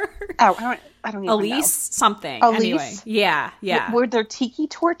character. Oh, I don't even Elise know. Something. Elise? Anyway. Yeah. Were there tiki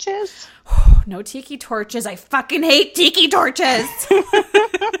torches? No tiki torches. I fucking hate tiki torches.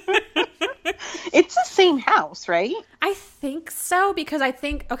 It's the same house, right? I think so, because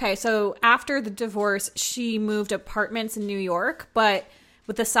so after the divorce, she moved apartments in New York, but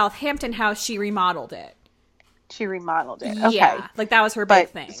with the Southampton house, she remodeled it. Okay. Yeah, like that was her big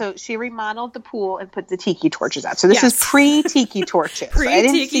thing. So she remodeled the pool and put the tiki torches out. So this is pre-tiki torches. I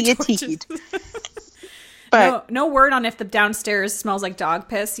didn't see a tiki. But no word on if the downstairs smells like dog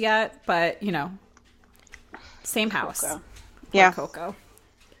piss yet, but same house. Coco. Yeah. Coco.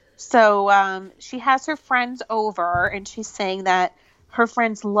 So she has her friends over, and she's saying that her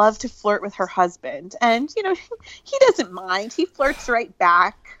friends love to flirt with her husband. And, he doesn't mind. He flirts right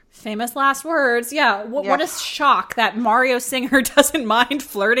back. Famous last words. Yeah. What a shock that Mario Singer doesn't mind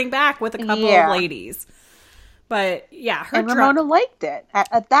flirting back with a couple of ladies. But yeah, Ramona liked it.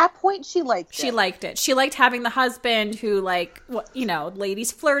 At that point, she liked it. She liked it. She liked having the husband who, like,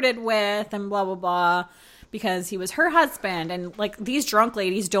 ladies flirted with and blah, blah, blah, because he was her husband. And, like, these drunk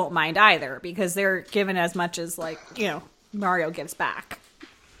ladies don't mind either, because they're given as much as, like, Mario gives back.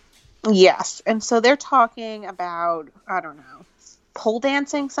 Yes. And so they're talking about, I don't know, pole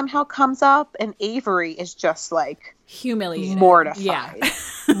dancing somehow comes up, and Avery is just like humiliated, mortified. Yeah.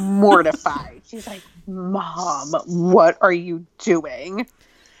 Mortified. She's like, Mom, what are you doing?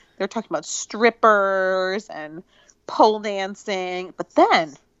 They're talking about strippers and pole dancing, but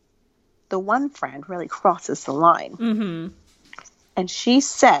then the one friend really crosses the line. Mm-hmm. And she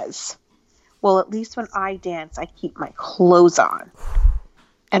says, well, at least when I dance, I keep my clothes on.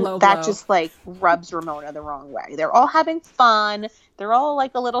 And that just like rubs Ramona the wrong way. They're all having fun. They're all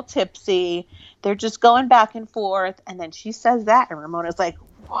like a little tipsy. They're just going back and forth. And then she says that. And Ramona's like,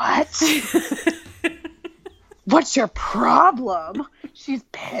 what? What's your problem? She's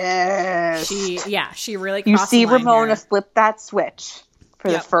pissed. She really crossed You see the line Ramona here. Flip that switch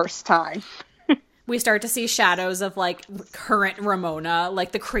for the first time. We start to see shadows of like current Ramona,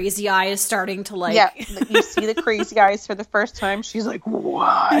 like the crazy eye is starting to like. Yeah, you see the crazy eyes for the first time. She's like,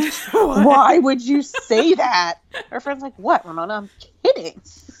 what? Why would you say that? Her friend's like, what, Ramona? I'm kidding.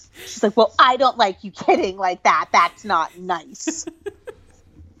 She's like, well, I don't like you kidding like that. That's not nice.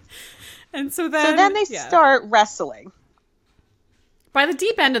 And so then they start wrestling. By the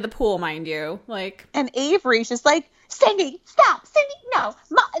deep end of the pool, mind you. Like, and Avery's just like, Cindy, stop. Cindy, no.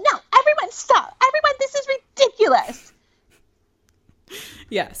 No, everyone stop. Everyone, this is ridiculous.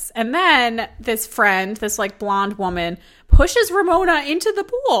 Yes. And then this friend, this like blonde woman, pushes Ramona into the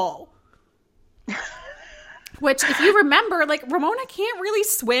pool. Which, if you remember, like, Ramona can't really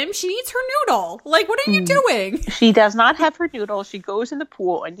swim. She needs her noodle. Like, what are you doing? She does not have her noodle. She goes in the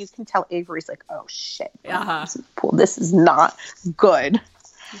pool, and you can tell Avery's like, oh, shit. Pool. This is not good.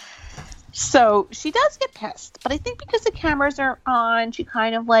 So she does get pissed. But I think because the cameras are on, she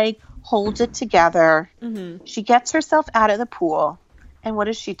kind of, like, holds it together. Mm-hmm. She gets herself out of the pool. And what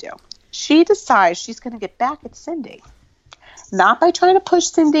does she do? She decides she's going to get back at Cindy. Not by trying to push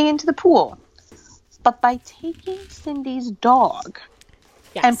Cindy into the pool, but by taking Cindy's dog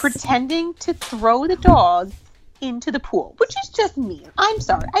and pretending to throw the dog into the pool, which is just mean. I'm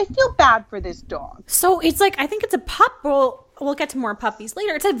sorry. I feel bad for this dog. So it's like, I think it's a pup. We'll get to more puppies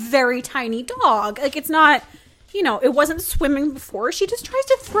later. It's a very tiny dog. Like, it's not, it wasn't swimming before. She just tries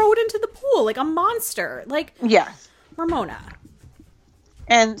to throw it into the pool like a monster. Like, yeah, Ramona.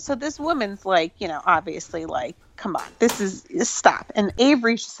 And so this woman's like, obviously like, come on, stop. And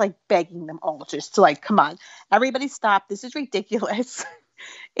Avery's just like begging them all just to like, come on, everybody stop. This is ridiculous.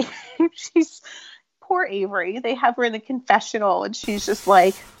 Poor Avery. They have her in the confessional and she's just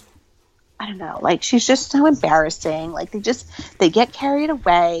like, I don't know, like she's just so embarrassing. Like they get carried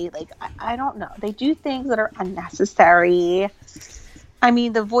away. Like, I don't know. They do things that are unnecessary. I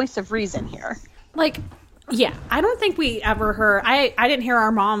mean, the voice of reason here. Like, yeah, I don't think we ever heard... I didn't hear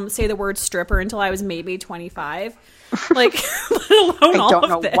our mom say the word stripper until I was maybe 25. Like, let alone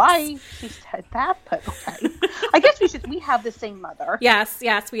all of this. I don't know why she said that, but okay. I guess we have the same mother. Yes,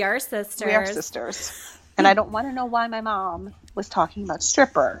 we are sisters. We are sisters. And I don't want to know why my mom was talking about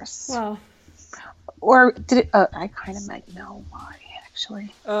strippers. Well... Or did it... I kind of might know why,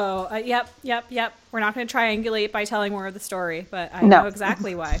 actually. Oh, yep. We're not going to triangulate by telling more of the story, but I know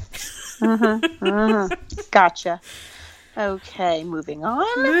exactly why. Gotcha. Okay, moving on.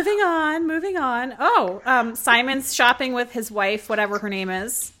 Oh, Simon's shopping with his wife, whatever her name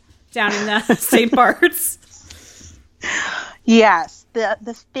is, down in St. Bart's. Yes,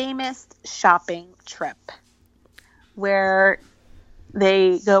 the famous shopping trip where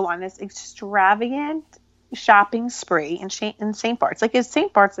they go on this extravagant shopping spree in St. Bart's. Like, is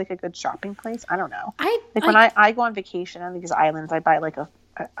St. Bart's like a good shopping place? I don't know. When I go on vacation on these islands, I buy like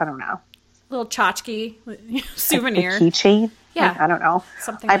I don't know, little tchotchke souvenir, a keychain. Yeah, like, I don't know.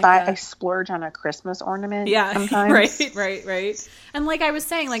 Something like that. I splurge on a Christmas ornament. Yeah, sometimes. right. And like I was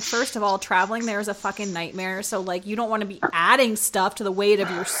saying, like, first of all, traveling there is a fucking nightmare. So like, you don't want to be adding stuff to the weight of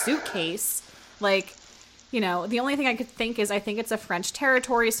your suitcase. Like, the only thing I could think is I think it's a French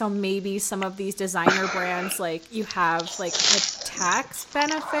territory, so maybe some of these designer brands, like, you have like a tax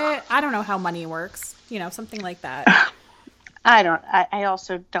benefit. I don't know how money works. Something like that. I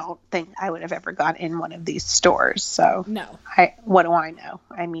also don't think I would have ever gone in one of these stores. So no. What do I know?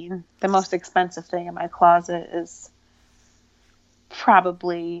 I mean, the most expensive thing in my closet is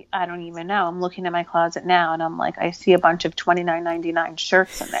probably, I don't even know. I'm looking at my closet now and I'm like, I see a bunch of $29.99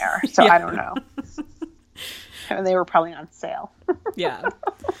 shirts in there. So I don't know. And they were probably on sale. Yeah.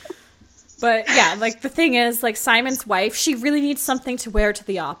 But yeah, like the thing is, like Simon's wife, she really needs something to wear to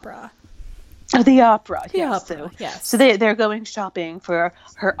the opera. The opera, yes. So they're going shopping for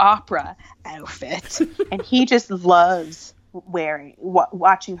her opera outfit, and he just loves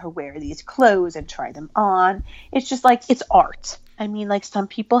watching her wear these clothes and try them on. It's just like, it's art. I mean, like, some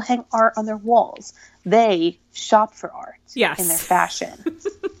people hang art on their walls. They shop for art in their fashion.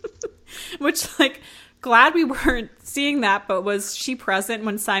 Which, like, glad we weren't seeing that, but was she present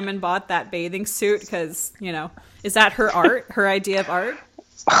when Simon bought that bathing suit? Because, you know, is that her art? Her idea of art?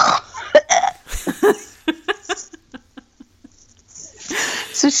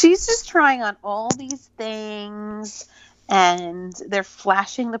 So she's just trying on all these things, and they're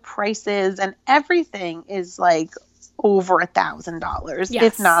flashing the prices, and everything is like over $1,000,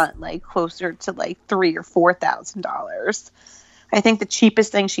 if not like closer to like $3,000 or $4,000. I think the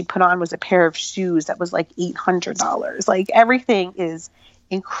cheapest thing she put on was a pair of shoes that was like $800. Like, everything is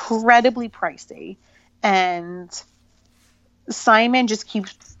incredibly pricey, and Simon just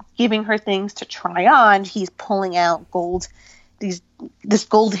keeps giving her things to try on. He's pulling out this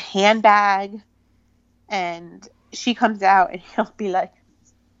gold handbag, and she comes out and he'll be like,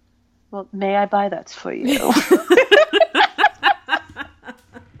 well, may I buy that for you?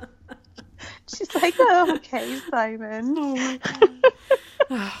 She's like, oh, okay, Simon. Oh my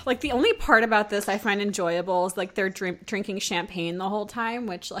God. Like, the only part about this I find enjoyable is like they're drinking champagne the whole time,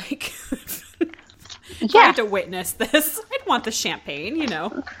 which, like, I had to witness this. I'd want the champagne, you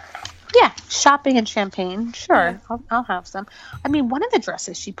know. Yeah, shopping and champagne. Sure, yeah. I'll have some. I mean, one of the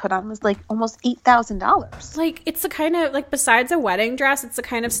dresses she put on was like almost $8,000. Like, it's the kind of, like, besides a wedding dress, it's the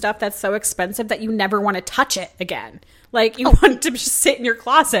kind of stuff that's so expensive that you never want to touch it again. Like, you want it to just sit in your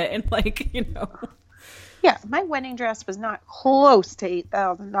closet and, like, you know. Yeah, my wedding dress was not close to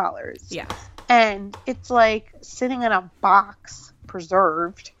 $8,000. Yeah. And it's like sitting in a box,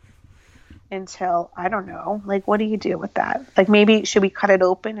 preserved, until, I don't know, like, what do you do with that? Like, maybe should we cut it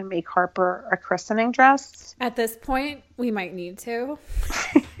open and make Harper a christening dress? At this point, we might need to.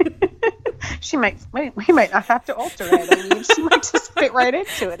 We might not have to alter it. I mean, she might just fit right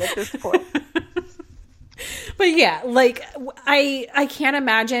into it at this point. But yeah, like, I can't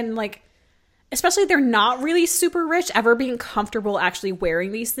imagine, like, especially if they're not really super rich, ever being comfortable actually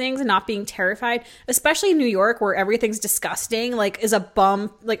wearing these things and not being terrified, especially in New York where everything's disgusting. Like, is a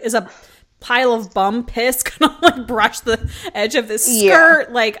pile of bum piss gonna, like, brush the edge of this skirt?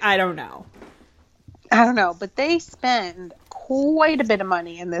 Yeah. Like, I don't know, but they spend quite a bit of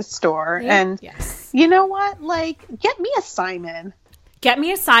money in this store. Yeah. And you know what? Like, get me a Simon,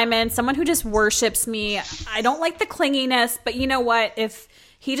 someone who just worships me. I don't like the clinginess, but you know what? If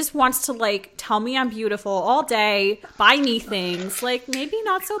he just wants to, like, tell me I'm beautiful all day, buy me things, like, maybe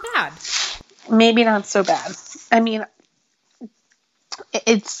not so bad. I mean,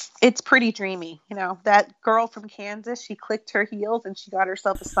 it's pretty dreamy, you know. That girl from Kansas, she clicked her heels and she got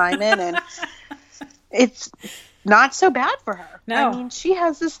herself a Simon, and it's not so bad for her. No. I mean, she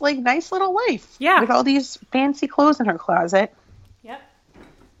has this, like, nice little life. Yeah. With all these fancy clothes in her closet. Yep.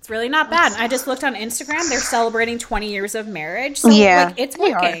 It's really not bad. I just looked on Instagram. They're celebrating 20 years of marriage. So, like, it's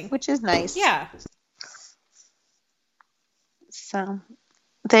working. Which is nice. Yeah. So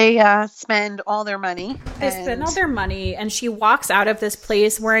they spend all their money. And she walks out of this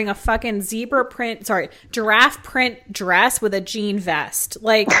place wearing a fucking giraffe print dress with a jean vest.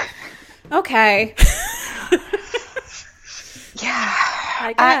 Like, okay. Yeah.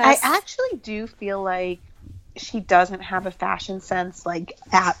 I actually do feel like she doesn't have a fashion sense, like,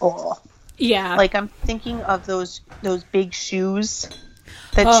 at all. Yeah. Like, I'm thinking of those big shoes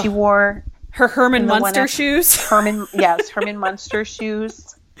that she wore. Her Herman Munster shoes. Herman Munster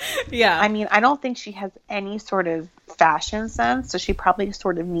shoes. Yeah. I mean, I don't think she has any sort of fashion sense, so she probably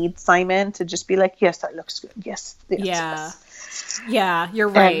sort of needs Simon to just be like, yes, that looks good. Yes. Yeah, you're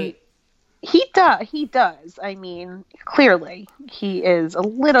right. And he does. I mean, clearly, he is a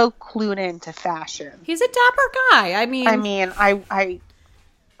little clued into fashion. He's a dapper guy. I mean,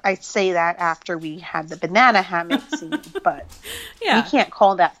 I say that after we had the banana hammock scene, but we can't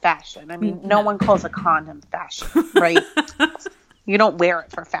call that fashion. I mean, no one calls a condom fashion, right? You don't wear it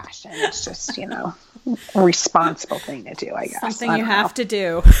for fashion. It's just, you know, a responsible thing to do, I guess. Something you have to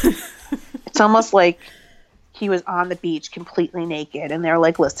do. It's almost like he was on the beach completely naked, and they're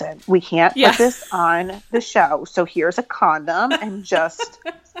like, listen, we can't put this on the show, so here's a condom, and just,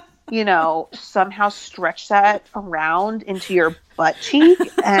 you know, somehow stretch that around into your butt cheek,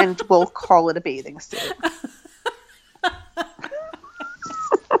 and we'll call it a bathing suit.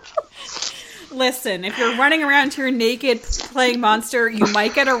 Listen, if you're running around here naked playing Monster, you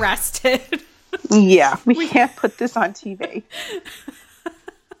might get arrested. Yeah, we can't put this on TV.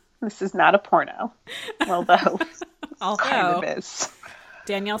 This is not a porno. Although kind of is.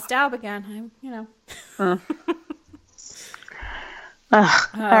 Danielle Staub again, you know. All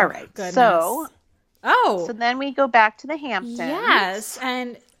right. Goodness. So Oh. So then we go back to the Hamptons. Yes,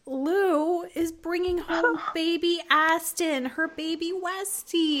 and Lou is bringing home baby Aston, her baby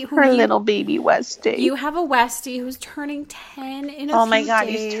Westie. Little baby Westie. You have a Westie who's turning 10 in a few days. Oh my God,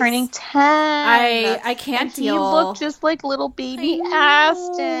 he's turning 10. I can't deal. He looked just like little baby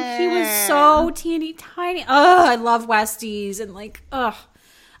Aston. He was so teeny tiny. Oh, I love Westies. And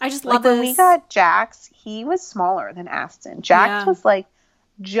I just love this. When we got Jax, he was smaller than Aston. Jax was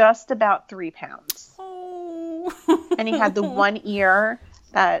just about 3 pounds. Oh. And he had the one ear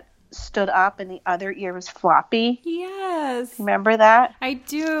that stood up and the other ear was floppy. Yes. Remember that? I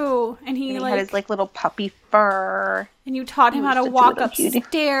do. And he had his little puppy fur. And you taught him how to walk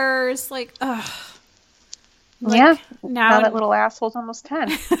upstairs. Yeah. Now that little asshole's almost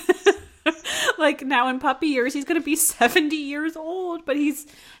 10. Now in puppy years, he's going to be 70 years old, but he's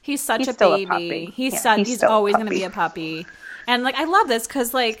such a baby. He's always going to be a puppy. And I love this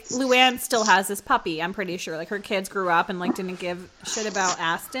because Luann still has this puppy. I'm pretty sure her kids grew up and didn't give shit about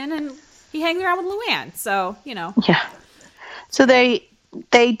Aston, and he hangs around with Luann. So Yeah. So they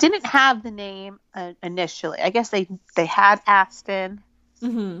didn't have the name initially. I guess they had Aston,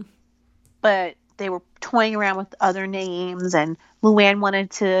 but they were toying around with other names, and Luann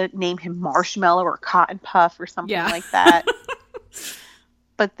wanted to name him Marshmallow or Cotton Puff or something like that.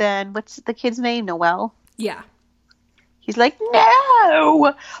 But then, what's the kid's name? Noel? Yeah. He's like,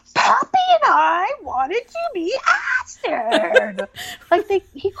 no, Poppy and I wanted to be Aston.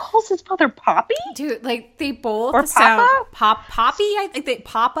 He calls his mother Poppy? Dude, they both or sound... Papa? Poppy? I think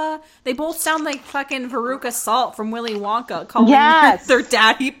Papa. They both sound like fucking Veruca Salt from Willy Wonka calling their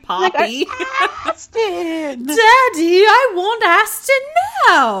daddy Poppy. Aston! Daddy, I want Aston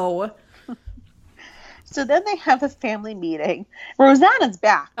now! So then they have a family meeting. Rosanna's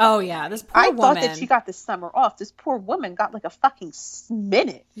back. Oh, yeah. This poor woman. I thought that she got the summer off. This poor woman got a fucking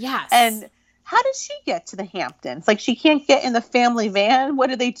minute. Yes. And how does she get to the Hamptons? She can't get in the family van? What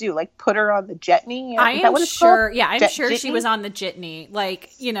do they do? Put her on the Jitney? I'm sure. Yeah, I'm sure she was on the Jitney.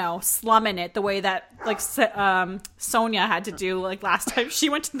 Slumming it the way that, Sonia had to do, last time she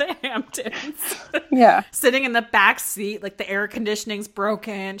went to the Hamptons. Yeah. Sitting in the back seat, the air conditioning's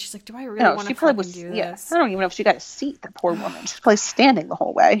broken. She's like, do I really want to do this? I don't even know if she got a seat, the poor woman. She's probably standing the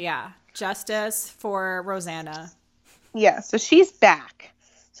whole way. Yeah. Justice for Rosanna. Yeah, so she's back.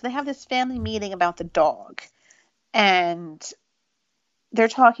 So they have this family meeting about the dog, and they're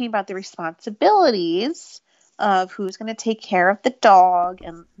talking about the responsibilities of who's going to take care of the dog,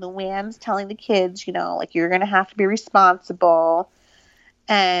 and Luann's telling the kids, you're going to have to be responsible,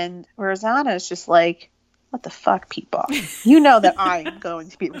 and Rosanna's just like, what the fuck, people? You know that I'm going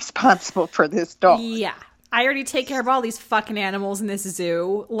to be responsible for this dog. Yeah. I already take care of all these fucking animals in this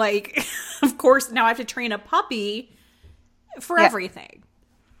zoo. Of course, now I have to train a puppy for everything.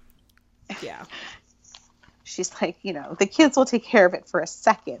 Yeah. She's like, the kids will take care of it for a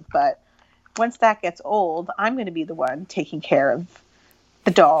second, but once that gets old, I'm going to be the one taking care of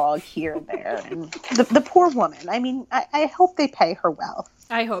the dog here and there. And the poor woman. I mean, I hope they pay her well.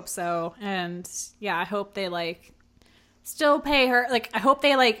 I hope so. And yeah, I hope they still pay her. I hope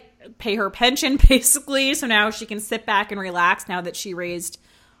they pay her pension basically. So now she can sit back and relax now that she raised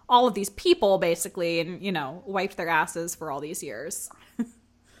all of these people basically and, wiped their asses for all these years.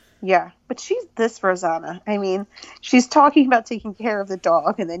 Yeah, but she's this Rosanna. I mean, she's talking about taking care of the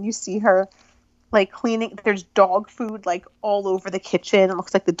dog, and then you see her, cleaning. There's dog food, all over the kitchen. It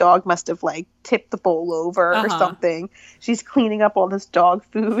looks like the dog must have, tipped the bowl over or something. She's cleaning up all this dog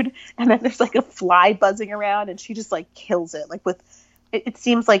food, and then there's, a fly buzzing around, and she just, kills it. It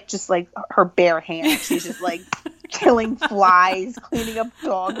seems just her bare hands. She's just, killing flies, cleaning up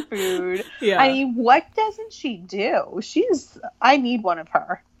dog food. Yeah. I mean, what doesn't she do? I need one of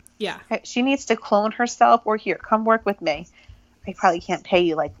her. Yeah. She needs to clone herself, or here, come work with me. I probably can't pay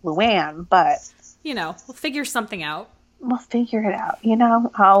you like Luann, but... we'll figure something out. We'll figure it out.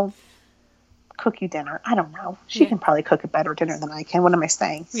 I'll cook you dinner. I don't know. She can probably cook a better dinner than I can. What am I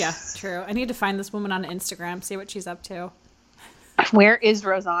saying? Yeah, true. I need to find this woman on Instagram, see what she's up to. Where is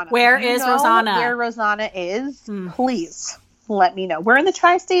Rosanna? Where is Rosanna? Where Rosanna is, please let me know. We're in the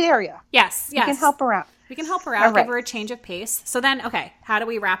tri-state area. Yes. We can help her out. We can help her out, give her a change of pace. So then, okay, how do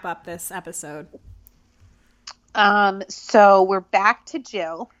we wrap up this episode? So we're back to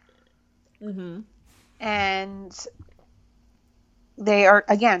Jill. Mm-hmm. And they are,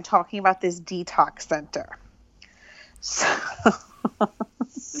 again, talking about this detox center. So,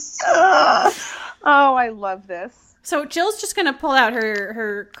 oh, I love this. So Jill's just going to pull out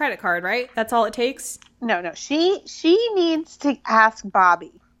her credit card, right? That's all it takes? No. She needs to ask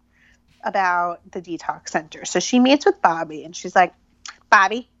Bobby about the detox center. So she meets with Bobby, and she's like,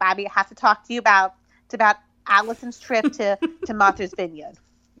 Bobby, I have to talk to you about It's about Allison's trip to Martha's Vineyard.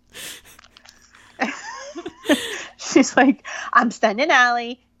 She's like, I'm sending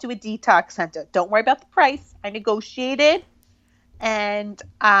Allie to a detox center. Don't worry about the price. I negotiated. And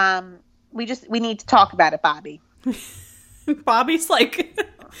we need to talk about it, Bobby. Bobby's like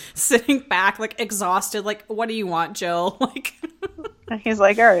sitting back, like exhausted, like, what do you want, Jill? Like, and he's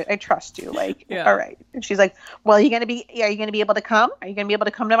like, all right, I trust you. Like, yeah. All right. And she's like, well, are you gonna be able to come? Are you gonna be able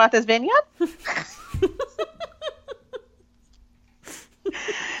to come to Martha's Vineyard?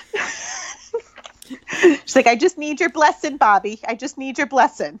 She's like, I just need your blessing, Bobby. I just need your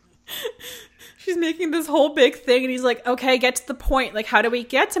blessing. She's making this whole big thing, and he's like, okay, get to the point. Like, how do we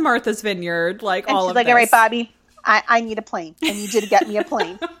get to Martha's Vineyard? Like, and all of this. She's like, all right, Bobby, I need a plane. I need you to get me a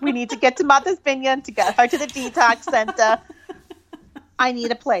plane. We need to get to Martha's Vineyard to get her to the detox center. I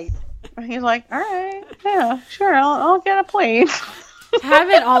need a plane. And he's like, all right, yeah, sure, I'll get a plane.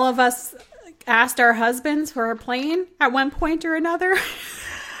 Haven't all of us asked our husbands for a plane at one point or another?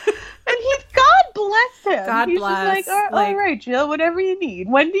 And God bless him. God He's bless. Just like, all right, Jill, whatever you need.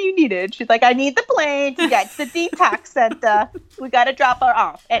 When do you need it? She's like, I need the plane to get to the detox center. We got to drop her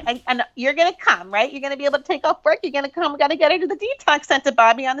off. And you're going to come, right? You're going to be able to take off work. You're going to come. We got to get her to the detox center,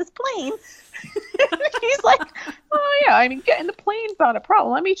 Bobby, on this plane. He's like, oh, yeah, I mean, getting the plane's not a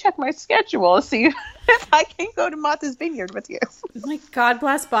problem. Let me check my schedule to see if I can go to Martha's Vineyard with you. Like, God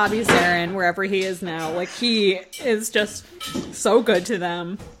bless Bobby Zarin, wherever he is now. Like, he is just so good to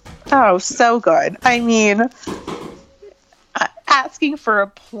them. Oh, so good. I mean, asking for a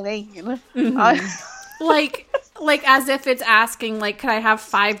plane. Mm-hmm. Like as if it's asking, like, could I have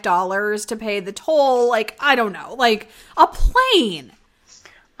 $5 to pay the toll? Like, I don't know. Like, a plane.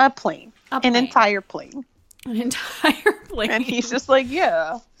 An entire plane. An entire plane. And he's just like,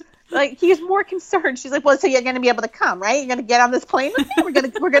 yeah. Like, he's more concerned. She's like, well, so you're going to be able to come, right? You're going to get on this plane with me?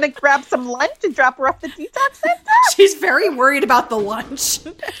 We're going to grab some lunch and drop her off the detox center? She's very worried about the lunch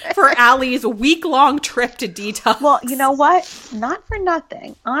for Allie's week-long trip to detox. Well, you know what? Not for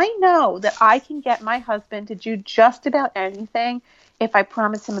nothing. I know that I can get my husband to do just about anything if I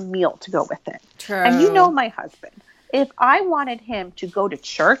promise him a meal to go with it. True. And you know my husband. If I wanted him to go to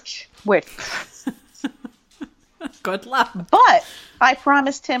church, which... Good luck. But I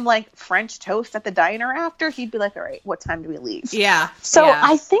promised him like French toast at the diner after. He'd be like, all right, what time do we leave? Yeah. So yeah.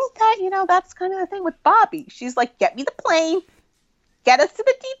 I think that, that's kind of the thing with Bobby. She's like, get me the plane, get us to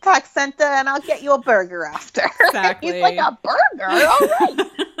the detox center, and I'll get you a burger after. Exactly. He's like, a burger? All right,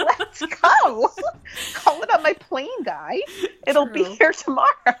 let's go. Call it on my plane guy. It'll be here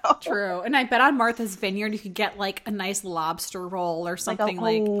tomorrow. True. And I bet on Martha's Vineyard you could get like a nice lobster roll or something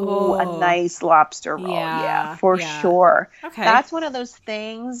a nice lobster roll. Yeah, for sure. Okay. That's one of those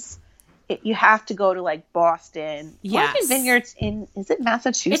things. You have to go to like Boston. Yes. Martha's Vineyard's is it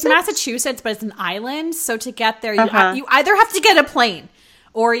Massachusetts? It's Massachusetts, but it's an island. So to get there, you either have to get a plane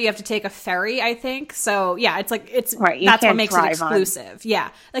or you have to take a ferry, I think. So yeah, it's right. That's what makes it exclusive. On. Yeah,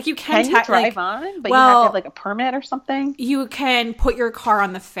 like you can you drive on, but you have to have like a permit or something. You can put your car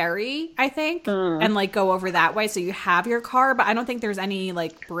on the ferry, I think, and like go over that way. So you have your car, but I don't think there's any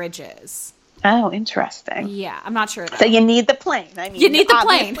like bridges. Oh, interesting. Yeah, I'm not sure. So you need the plane. I mean, you need the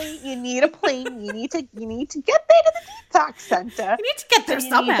plane. You need a plane. You need to get there to the detox center. You need to get there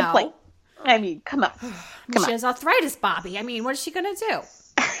somehow. I mean, come on. She has arthritis, Bobby. I mean, what is she gonna do?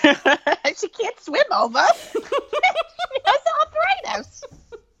 She can't swim over. She has arthritis.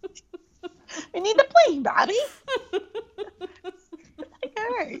 You need the plane, Bobby. Like,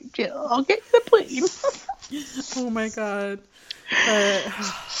 all right, Jill, I'll get you the plane. Oh my God.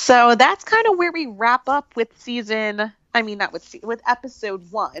 So that's kind of where we wrap up with season. I mean, not with episode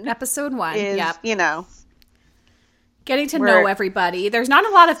 1. Episode 1. Is, yep. Getting to know everybody. There's not a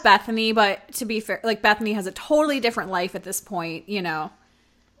lot of Bethany, but to be fair, like Bethany has a totally different life at this point. Not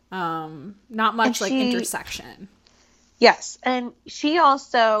much intersection. Yes, and she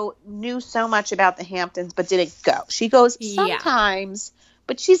also knew so much about the Hamptons, but didn't go. She goes sometimes.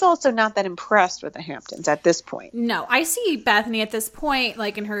 But she's also not that impressed with the Hamptons at this point. No, I see Bethany at this point,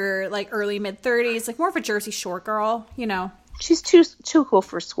 like in her like early mid-30s, like more of a Jersey Shore girl, She's too cool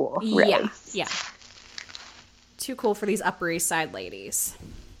for school, really. Yeah. Too cool for these Upper East Side ladies.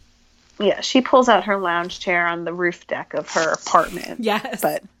 Yeah, she pulls out her lounge chair on the roof deck of her apartment. Yes.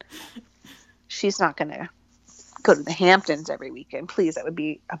 But she's not going to go to the Hamptons every weekend. Please, that would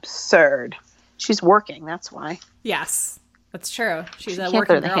be absurd. She's working, that's why. Yes. That's true. She can't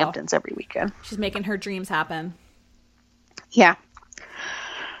go to the Hamptons every weekend. She's making her dreams happen. Yeah.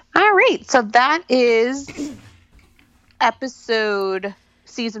 All right. So that is episode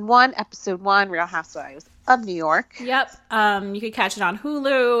Season 1, Episode 1, Real Housewives of New York. Yep. You could catch it on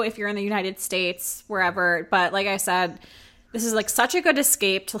Hulu if you're in the United States, wherever. But like I said, this is like such a good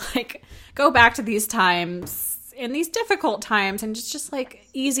escape to like go back to these times in these difficult times, and it's just like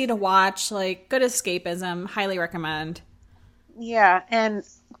easy to watch, like good escapism. Highly recommend. Yeah, and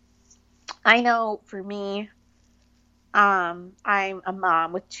I know for me, I'm a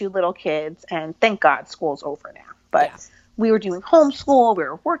mom with 2 little kids, and thank God school's over now. But we were doing homeschool, we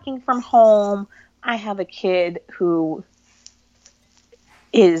were working from home. I have a kid who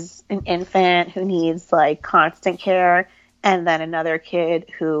is an infant who needs like constant care, and then another kid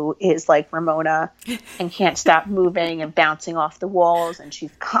who is like Ramona and can't stop moving and bouncing off the walls, and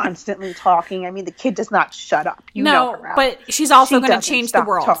she's constantly talking. I mean, the kid does not shut up. You know her, but she's also going to change the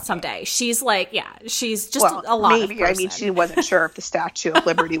world someday. She's like, she's just a lot of person. I mean, she wasn't sure if the Statue of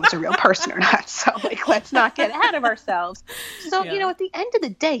Liberty was a real person or not. So, like, let's not get ahead of ourselves. So, you know, at the end of the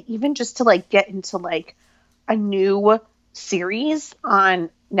day, even just to like get into like a new series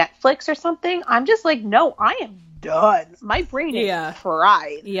on Netflix or something, I'm just like, no, I am done. My brain is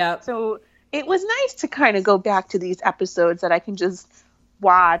fried. Yeah. So it was nice to kind of go back to these episodes that I can just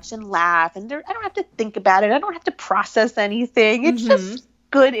watch and laugh, and I don't have to think about it. I don't have to process anything. It's just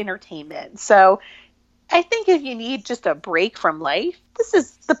good entertainment. So I think if you need just a break from life, this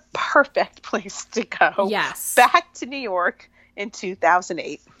is the perfect place to go. Yes. Back to New York in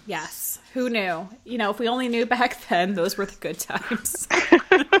 2008. Yes. Who knew? You know, if we only knew back then, those were the good times.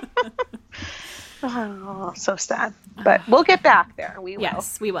 Oh, so sad. But we'll get back there. We will.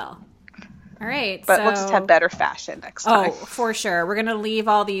 Yes, we will. All right. But we'll just have better fashion next time. Oh, for sure. We're going to leave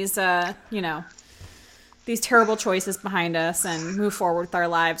all these, these terrible choices behind us and move forward with our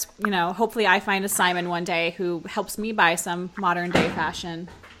lives. You know, hopefully I find a Simon one day who helps me buy some modern day fashion.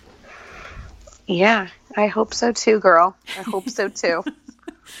 Yeah, I hope so too, girl. I hope so too.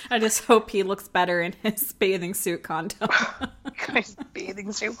 I just hope he looks better in his bathing suit condom. His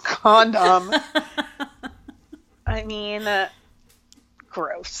bathing suit condom. I mean,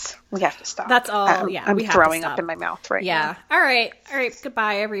 gross. We have to stop. That's all. I'm throwing up in my mouth right now. Yeah. All right.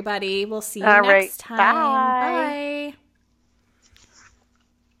 Goodbye, everybody. We'll see you next time. Bye. Bye.